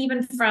I think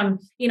even from,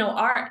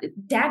 our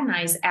dad and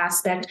I's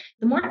aspect,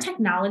 the more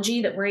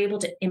technology that we're able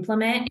to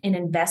implement and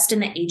invest in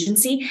the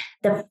agency,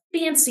 the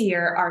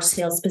fancier our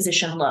sales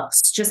position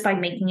looks, just by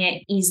making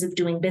it ease of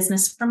doing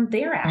business from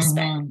their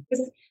aspect.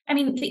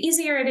 Mm-hmm. The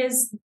easier it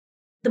is,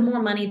 the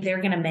more money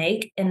they're going to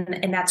make.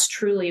 And that's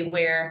truly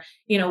where,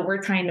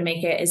 we're trying to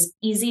make it as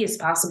easy as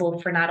possible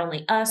for not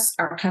only us,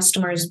 our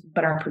customers,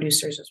 but our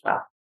producers as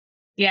well.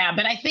 Yeah.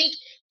 But I think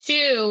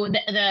too,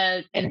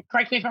 and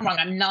correct me if I'm wrong,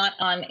 I'm not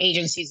on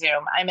Agency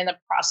Zoom. I'm in the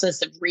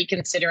process of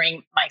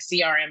reconsidering my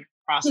CRM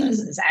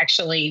processes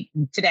actually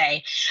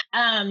today,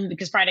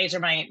 because Fridays are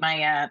my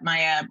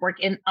work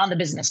on the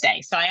business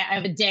day. So I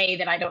have a day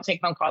that I don't take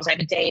phone calls. I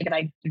have a day that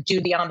I do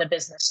the on the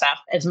business stuff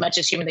as much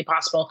as humanly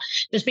possible.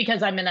 Just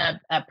because I'm in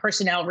a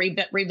personnel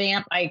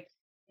revamp, I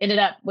ended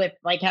up with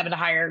having to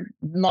hire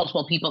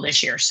multiple people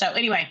this year. So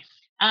anyway,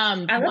 I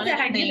love that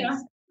idea.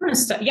 I'm going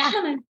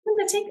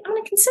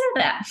to consider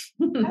that.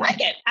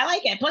 I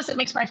like it. Plus it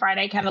makes my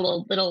Friday kind of a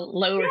little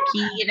lower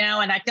key,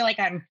 and I feel like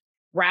I'm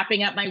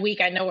wrapping up my week.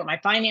 I know where my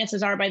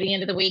finances are by the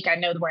end of the week. I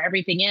know where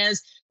everything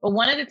is. But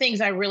one of the things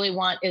I really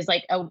want is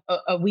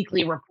a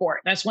weekly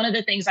report. That's one of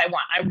the things I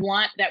want. I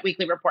want that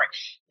weekly report.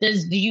 Do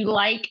you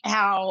like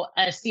how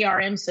a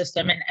CRM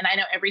system, and I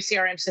know every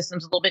CRM system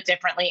is a little bit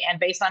differently, and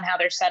based on how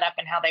they're set up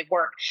and how they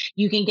work,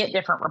 you can get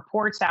different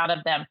reports out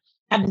of them.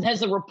 Has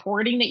the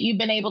reporting that you've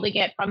been able to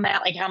get from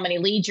that, like how many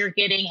leads you're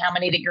getting, how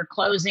many that you're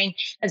closing,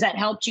 has that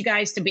helped you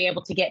guys to be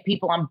able to get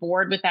people on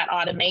board with that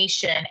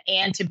automation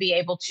and to be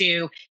able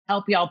to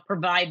help y'all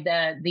provide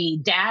the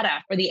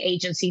data for the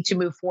agency to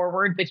move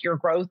forward with your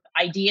growth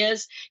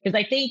ideas? Because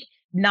I think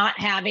not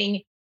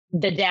having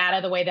the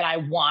data the way that I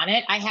want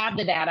it, I have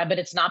the data, but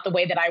it's not the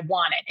way that I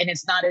want it. And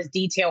it's not as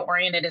detail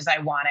oriented as I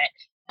want it.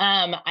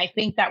 I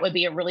think that would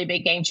be a really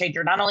big game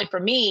changer, not only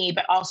for me,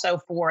 but also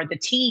for the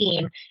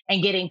team,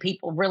 and getting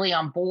people really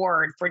on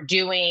board for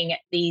doing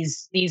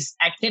these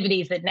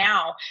activities that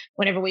now,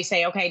 whenever we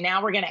say, okay,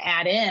 now we're going to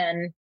add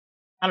in,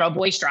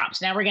 voice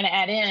drops. Now we're going to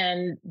add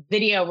in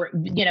video,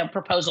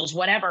 proposals,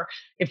 whatever.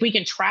 If we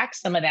can track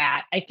some of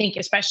that, I think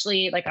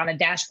especially on a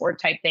dashboard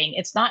type thing,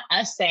 it's not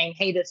us saying,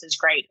 hey, this is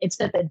great. It's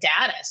that the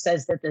data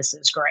says that this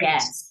is great.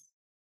 Yes.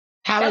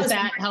 How has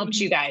that helped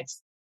you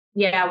guys?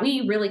 Yeah,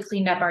 we really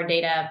cleaned up our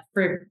data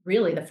for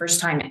really the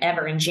first time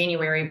ever in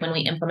January when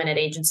we implemented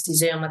Agency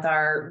Zoom with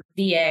our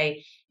VA.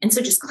 And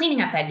so just cleaning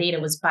up that data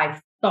was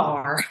by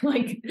far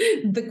like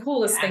the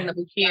coolest thing that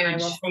we've done, I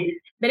will say.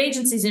 But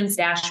Agency Zoom's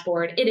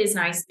dashboard, it is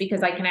nice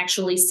because I can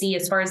actually see,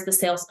 as far as the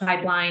sales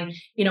pipeline,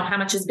 how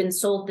much has been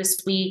sold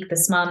this week,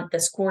 this month,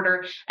 this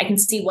quarter. I can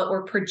see what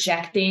we're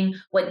projecting,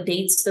 what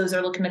dates those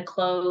are looking to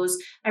close.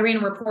 I ran a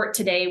report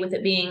today with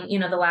it being,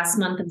 the last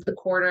month of the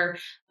quarter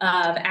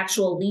of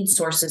actual lead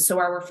sources. So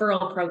our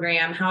referral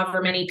program,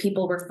 however many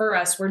people refer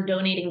us, we're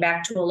donating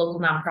back to a local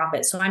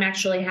nonprofit. So I'm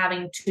actually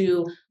having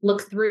to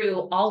look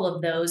through all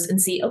of those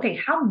and see, okay,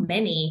 how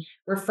many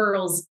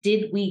referrals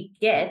did we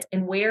get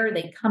and where are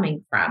they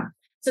coming from?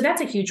 So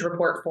that's a huge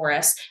report for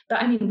us.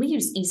 But we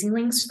use Easy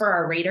Links for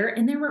our rater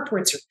and their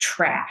reports are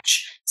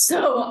trash.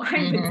 So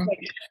I would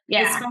say,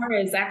 as far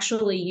as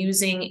actually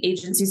using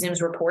Agency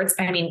Zoom's reports,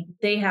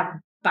 they have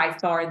by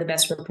far the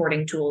best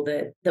reporting tool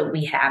that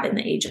we have in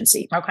the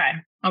agency. Okay.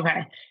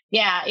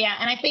 Yeah.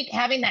 And I think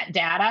having that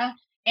data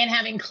and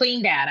having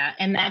clean data,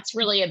 and that's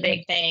really a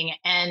big thing,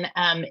 and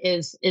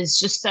is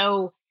just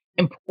so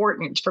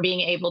important for being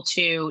able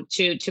to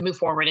move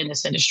forward in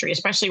this industry,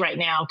 especially right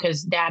now,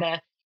 because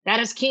data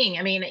is king.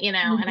 And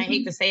I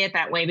hate to say it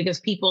that way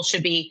because people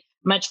should be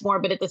much more,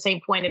 but at the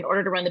same point, in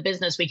order to run the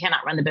business, we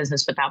cannot run the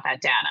business without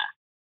that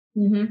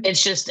data.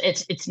 It's just,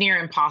 it's near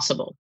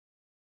impossible.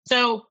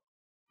 So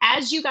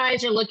as you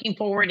guys are looking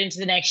forward into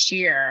the next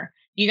year,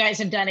 you guys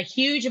have done a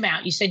huge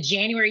amount. You said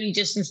January, you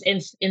just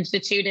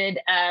instituted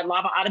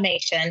Lava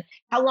automation.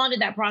 How long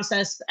did that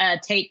process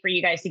take for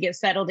you guys to get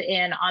settled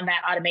in on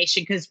that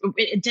automation? Because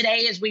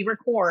today, as we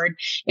record,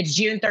 it's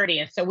June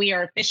 30th. So we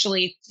are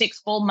officially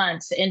 6 full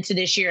months into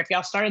this year. If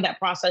y'all started that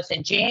process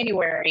in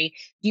January,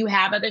 do you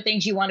have other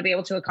things you want to be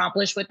able to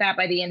accomplish with that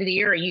by the end of the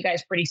year? Or are you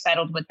guys pretty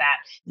settled with that?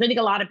 Because I think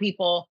a lot of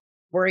people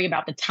worry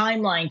about the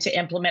timeline to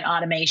implement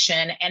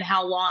automation and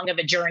how long of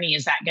a journey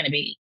is that going to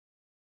be?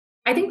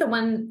 I think the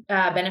one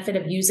benefit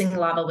of using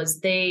Lava was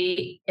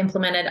they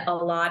implemented a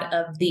lot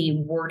of the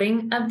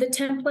wording of the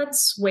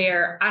templates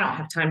where I don't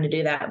have time to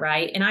do that,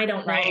 right? And I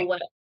don't know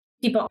what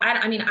people, I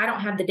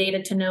don't have the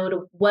data to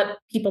know what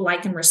people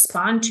like and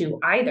respond to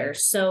either.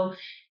 So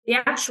the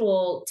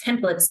actual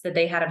templates that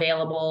they had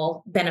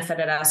available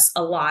benefited us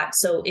a lot.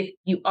 So if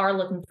you are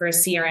looking for a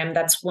CRM,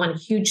 that's one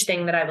huge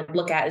thing that I would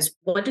look at is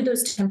what do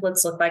those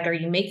templates look like? Are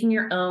you making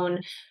your own?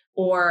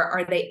 Or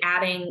are they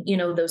adding,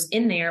 those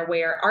in there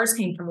where ours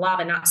came from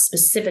Lava, not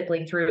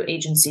specifically through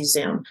Agency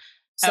Zoom?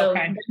 So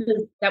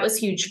that was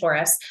huge for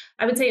us.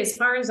 I would say as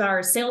far as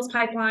our sales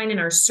pipeline and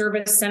our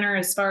service center,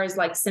 as far as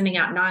like sending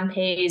out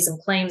non-pays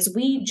and claims,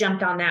 we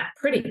jumped on that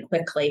pretty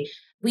quickly.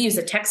 We use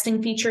a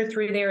texting feature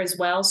through there as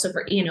well. So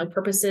for,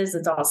 purposes,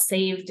 it's all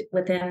saved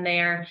within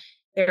their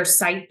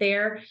site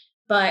there.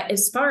 But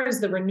as far as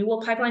the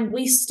renewal pipeline,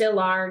 we still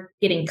are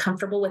getting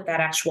comfortable with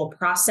that actual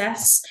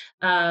process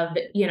of,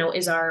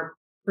 is our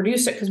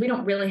producer, because we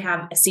don't really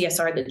have a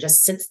CSR that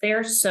just sits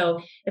there.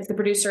 So if the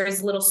producer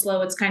is a little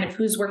slow, it's kind of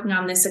who's working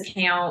on this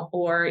account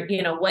or,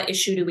 what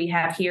issue do we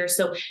have here?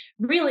 So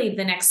really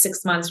the next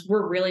 6 months,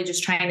 we're really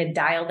just trying to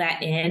dial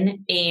that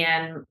in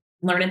and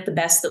learn it the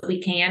best that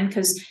we can.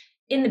 Because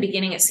in the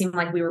beginning, it seemed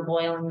like we were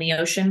boiling the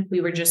ocean.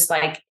 We were just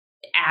like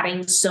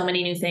adding so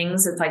many new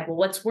things. It's like, well,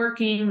 what's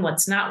working,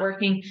 what's not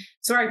working.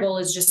 So our goal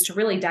is just to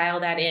really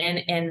dial that in.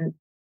 And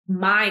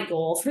my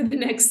goal for the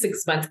next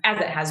 6 months, as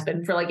it has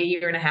been for like a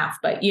year and a half,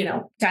 but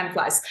time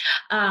flies,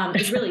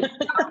 is really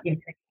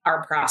documenting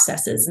our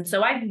processes. And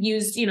so I've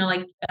used,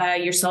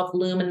 yourself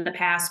Loom in the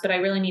past, but I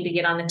really need to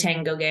get on the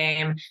Tango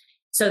game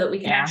so that we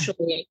can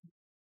actually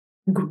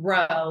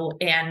grow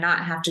and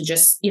not have to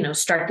just,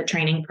 start the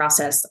training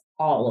process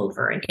all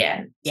over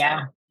again.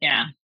 Yeah.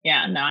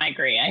 No, I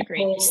agree.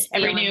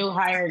 Every new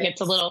hire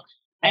gets a little,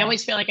 I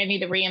always feel like I need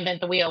to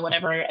reinvent the wheel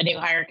whenever a new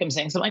hire comes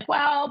in. So I'm like,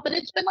 well, but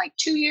it's been like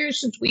 2 years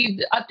since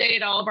we've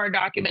updated all of our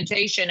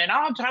documentation and I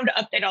don't have time to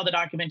update all the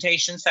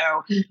documentation. So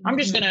I'm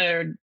just going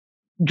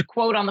to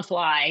quote on the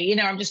fly,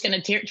 I'm just going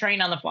to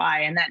train on the fly.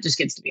 And that just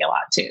gets to be a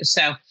lot too.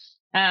 So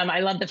I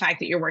love the fact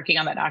that you're working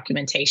on that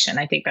documentation.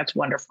 I think that's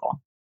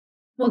wonderful.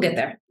 We'll get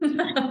there.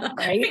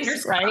 Right?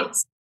 Fingers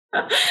crossed.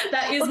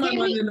 That is my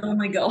one and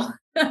only goal.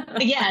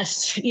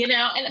 Yes,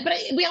 but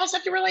we also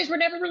have to realize we're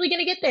never really going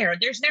to get there.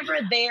 There's never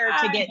a there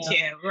to get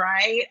to,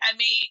 right?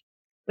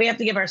 We have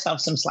to give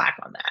ourselves some slack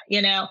on that.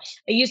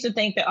 I used to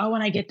think that,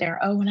 when I get there.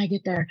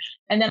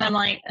 And then I'm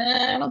like,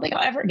 I don't think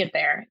I'll ever get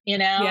there.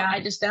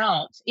 I just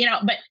don't,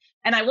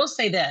 and I will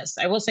say this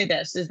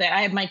is that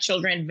I have my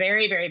children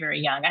very, very, very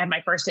young. I had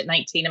my first at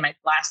 19 and my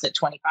last at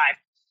 25.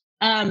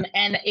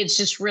 And it's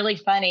just really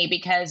funny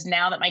because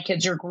now that my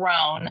kids are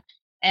grown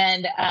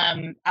and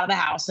out of the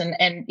house and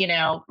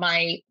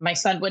my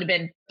son would have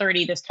been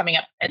 30 this coming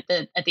up at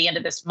the end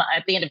of this month,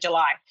 at the end of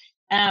July.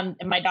 And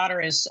my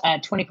daughter is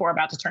 24,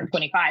 about to turn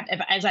 25.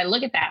 As I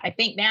look at that, I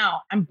think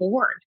now I'm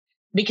bored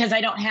because I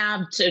don't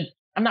have to,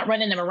 I'm not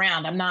running them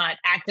around. I'm not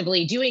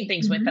actively doing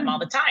things with them all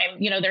the time.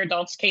 They're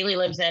adults. Kaylee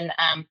lives in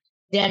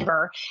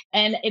Denver.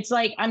 And it's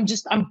like, I'm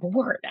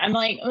bored. I'm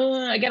like,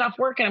 I get off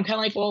work and I'm kind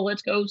of like, well,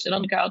 let's go sit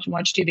on the couch and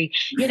watch TV,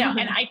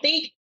 and I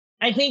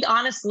think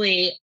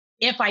honestly,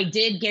 if I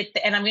did get,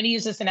 and I'm going to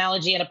use this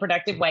analogy in a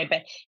productive way,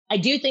 but I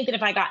do think that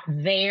if I got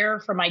there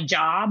for my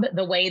job,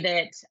 the way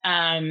that,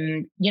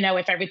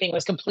 if everything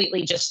was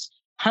completely just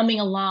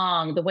humming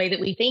along the way that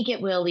we think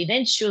it will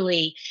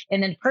eventually,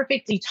 in a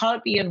perfect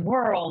utopian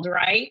world,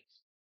 right?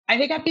 I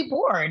think I'd be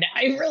bored.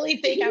 I really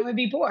think I would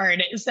be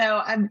bored.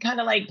 So I'm kind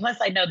of like, plus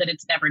I know that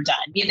it's never done.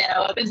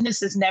 A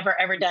business is never,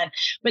 ever done.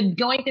 But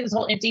going through this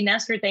whole empty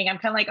nester thing, I'm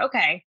kind of like,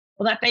 okay,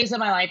 well, that phase of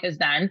my life is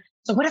done.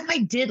 So what if I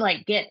did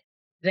like get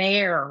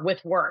there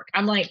with work?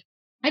 I'm like,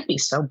 I'd be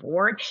so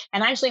bored.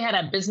 And I actually had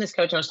a business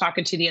coach I was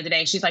talking to the other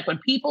day. She's like, when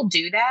people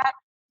do that,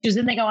 because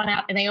then they go on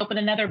out and they open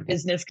another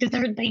business because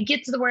they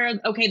get to the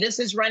where, okay, this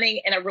is running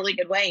in a really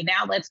good way.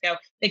 Now let's go.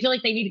 They feel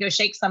like they need to go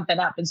shake something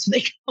up. And so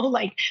they go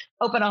like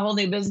open a whole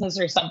new business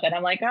or something.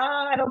 I'm like,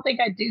 I don't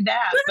think I'd do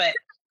that. But,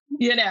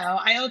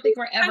 I don't think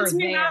we're ever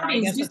there.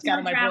 I guess that's kind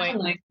of my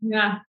point.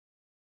 Yeah.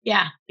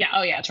 Yeah.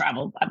 Oh, yeah.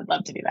 Travel. I would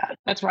love to do that.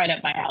 That's right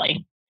up my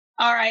alley.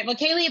 All right. Well,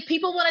 Kaylee, if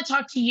people want to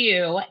talk to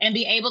you and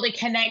be able to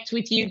connect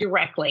with you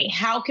directly,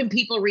 how can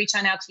people reach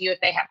on out to you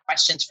if they have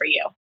questions for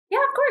you? Yeah,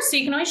 of course. So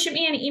you can always shoot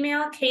me an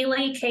email,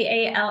 Kaylee,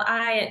 Kali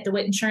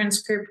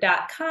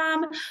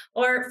 @DeWittInsuranceGroup.com,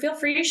 or feel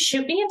free to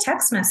shoot me a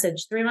text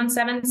message,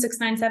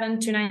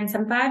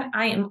 317-697-2975.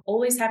 I am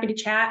always happy to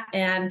chat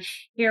and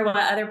hear what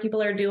other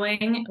people are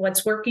doing,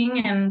 what's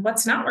working and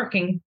what's not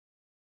working.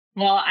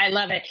 Well, I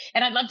love it.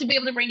 And I'd love to be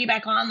able to bring you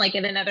back on like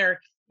in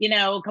another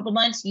a couple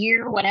months,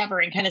 year, whatever,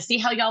 and kind of see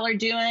how y'all are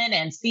doing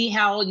and see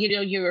how,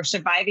 you're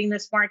surviving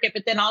this market,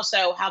 but then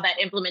also how that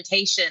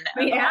implementation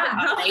of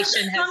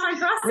automation has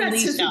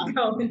released y'all.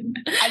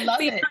 I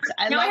love it.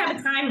 I have a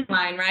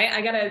timeline, right?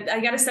 I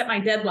gotta set my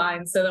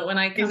deadline so that when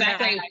I come back,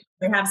 I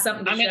have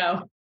something to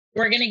show.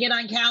 We're going to get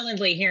on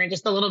Calendly here in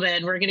just a little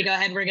bit. We're going to go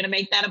ahead. We're going to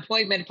make that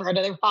appointment for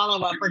another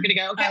follow-up. We're going to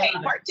go, okay,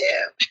 part 2.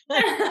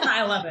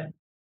 I love it.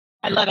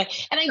 I love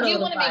it. And I do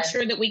want to make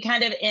sure that we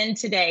kind of end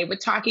today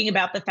with talking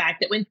about the fact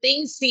that when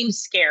things seem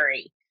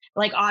scary,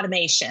 like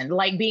automation,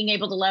 like being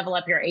able to level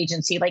up your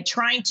agency, like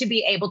trying to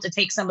be able to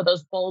take some of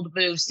those bold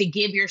moves to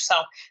give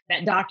yourself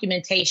that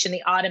documentation,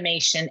 the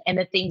automation, and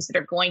the things that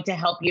are going to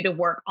help you to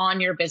work on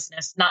your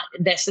business, not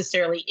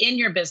necessarily in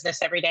your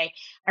business every day.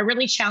 I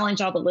really challenge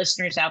all the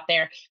listeners out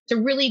there to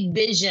really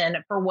vision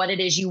for what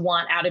it is you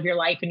want out of your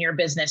life and your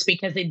business,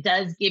 because it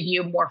does give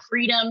you more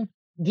freedom,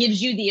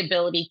 gives you the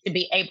ability to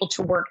be able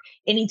to work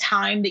any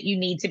time that you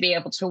need to be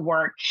able to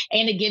work.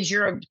 And it gives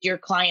your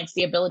clients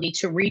the ability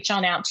to reach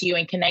on out to you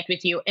and connect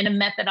with you in a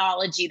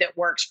methodology that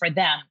works for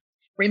them.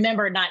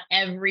 Remember, not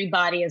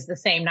everybody is the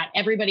same. Not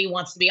everybody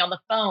wants to be on the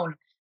phone,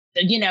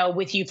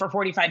 with you for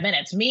 45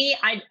 minutes. Me,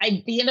 at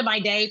the end of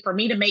my day, for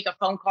me to make a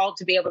phone call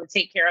to be able to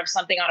take care of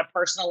something on a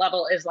personal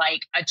level is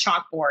like a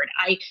chalkboard.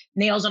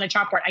 Nails on a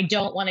chalkboard. I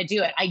don't want to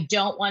do it. I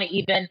don't want to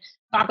even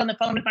talk on the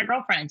phone with my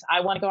girlfriends.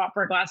 I want to go out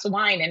for a glass of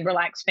wine and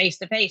relax face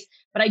to face,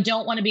 but I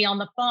don't want to be on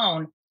the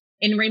phone.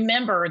 And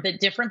remember that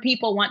different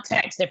people want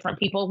text, different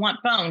people want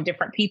phone,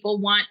 different people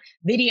want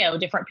video,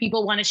 different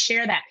people want to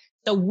share that.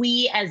 So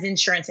we as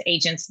insurance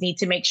agents need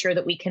to make sure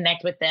that we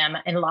connect with them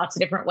in lots of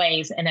different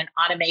ways. And an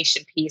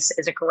automation piece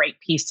is a great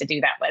piece to do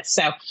that with.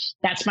 So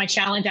that's my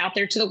challenge out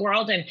there to the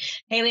world. And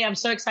Haley, I'm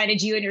so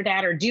excited you and your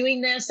dad are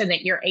doing this and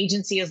that your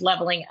agency is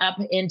leveling up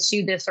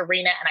into this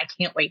arena. And I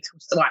can't wait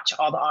to watch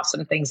all the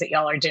awesome things that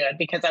y'all are doing,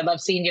 because I love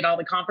seeing you at all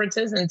the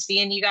conferences and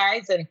seeing you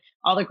guys and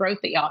all the growth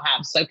that y'all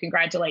have. So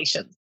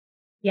congratulations.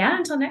 Yeah,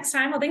 until next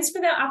time. Well, thanks for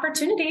the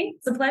opportunity.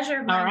 It's a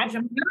pleasure. All right.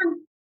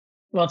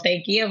 Well,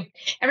 thank you.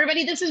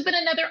 Everybody, this has been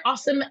another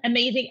awesome,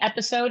 amazing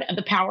episode of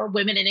the Power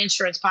Women in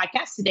Insurance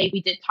podcast. Today,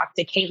 we did talk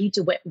to Kaylee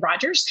DeWitt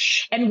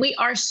Rodgers, and we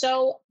are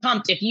so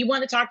pumped. If you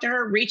want to talk to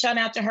her, reach on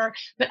out to her,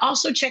 but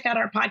also check out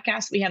our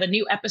podcast. We have a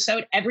new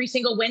episode every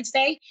single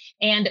Wednesday,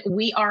 and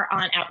we are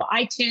on Apple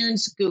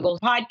iTunes, Google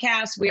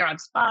Podcasts. We are on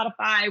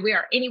Spotify. We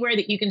are anywhere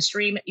that you can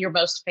stream your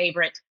most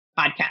favorite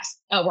podcast.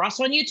 Oh, we're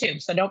also on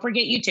YouTube, so don't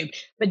forget YouTube.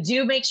 But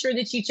do make sure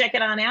that you check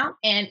it on out.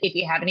 And if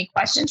you have any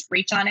questions,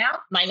 reach on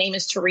out. My name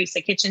is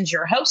Teresa Kitchens,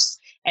 your host,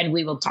 and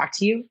we will talk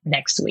to you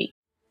next week.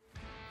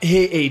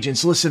 Hey,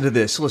 agents, listen to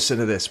this. Listen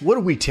to this. What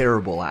are we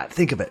terrible at?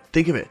 Think of it.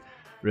 Think of it.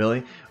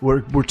 Really?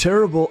 We're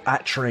terrible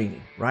at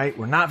training, right?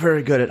 We're not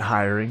very good at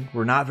hiring.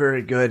 We're not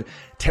very good,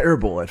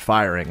 terrible at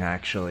firing,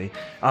 actually.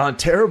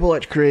 Terrible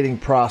at creating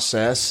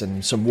process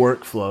and some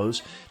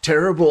workflows.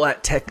 Terrible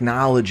at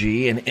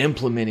technology and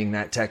implementing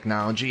that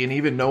technology and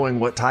even knowing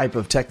what type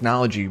of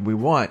technology we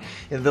want.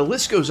 And the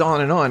list goes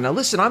on and on. Now,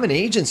 listen, I'm an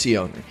agency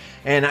owner,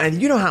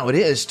 and you know how it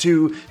is.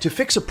 To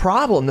fix a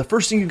problem, the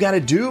first thing you got to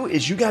do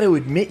is you got to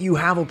admit you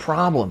have a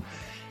problem.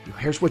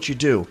 Here's what you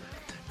do.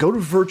 Go to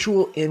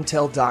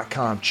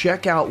virtualintel.com.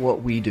 Check out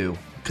what we do,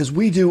 because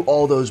we do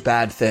all those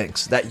bad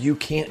things that you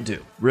can't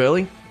do.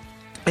 Really?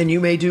 And you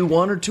may do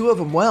one or two of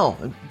them well.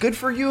 Good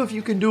for you if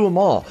you can do them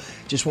all.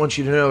 Just want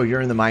you to know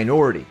you're in the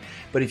minority.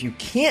 But if you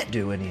can't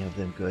do any of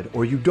them good,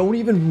 or you don't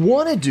even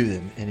want to do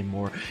them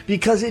anymore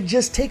because it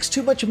just takes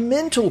too much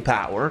mental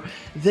power,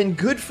 then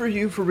good for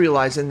you for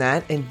realizing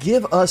that, and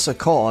give us a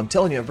call. I'm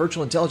telling you, at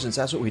Virtual Intelligence,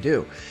 that's what we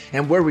do.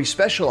 And where we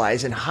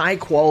specialize in high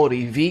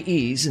quality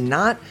VEs,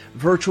 not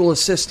virtual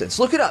assistants.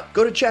 Look it up.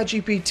 Go to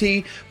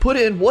ChatGPT, put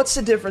in what's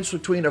the difference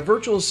between a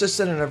virtual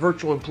assistant and a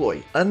virtual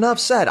employee. Enough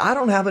said. I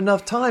don't have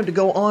enough time to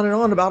go on and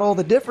on about all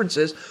the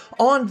differences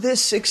on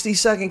this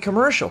 60-second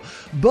commercial.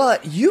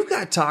 But you've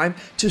got time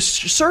to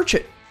search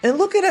it and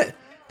look at it.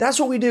 That's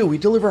what we do. We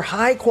deliver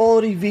high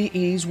quality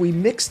VEs. We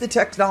mix the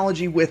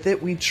technology with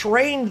it. We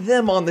train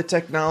them on the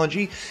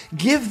technology,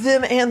 give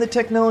them and the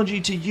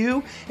technology to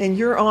you, and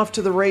you're off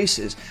to the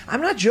races.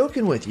 I'm not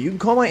joking with you. You can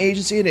call my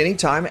agency at any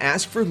time,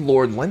 ask for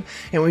Lordland,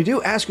 and we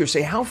do ask her,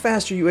 say, how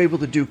fast are you able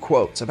to do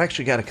quotes? I've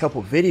actually got a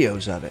couple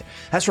videos of it.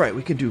 That's right.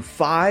 We can do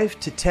 5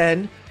 to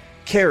 10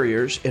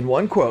 carriers in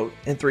one quote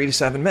in 3 to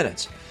 7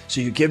 minutes. So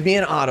you give me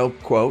an auto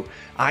quote,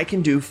 I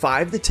can do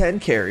 5 to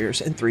 10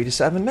 carriers in 3 to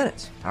 7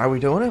 minutes. How are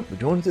we doing it? We're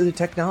doing it through the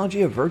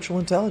technology of virtual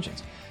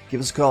intelligence. Give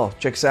us a call.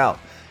 Check us out.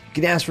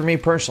 You can ask for me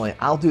personally.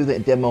 I'll do the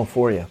demo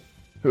for you.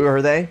 Who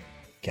are they?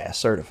 CAS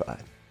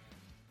certified.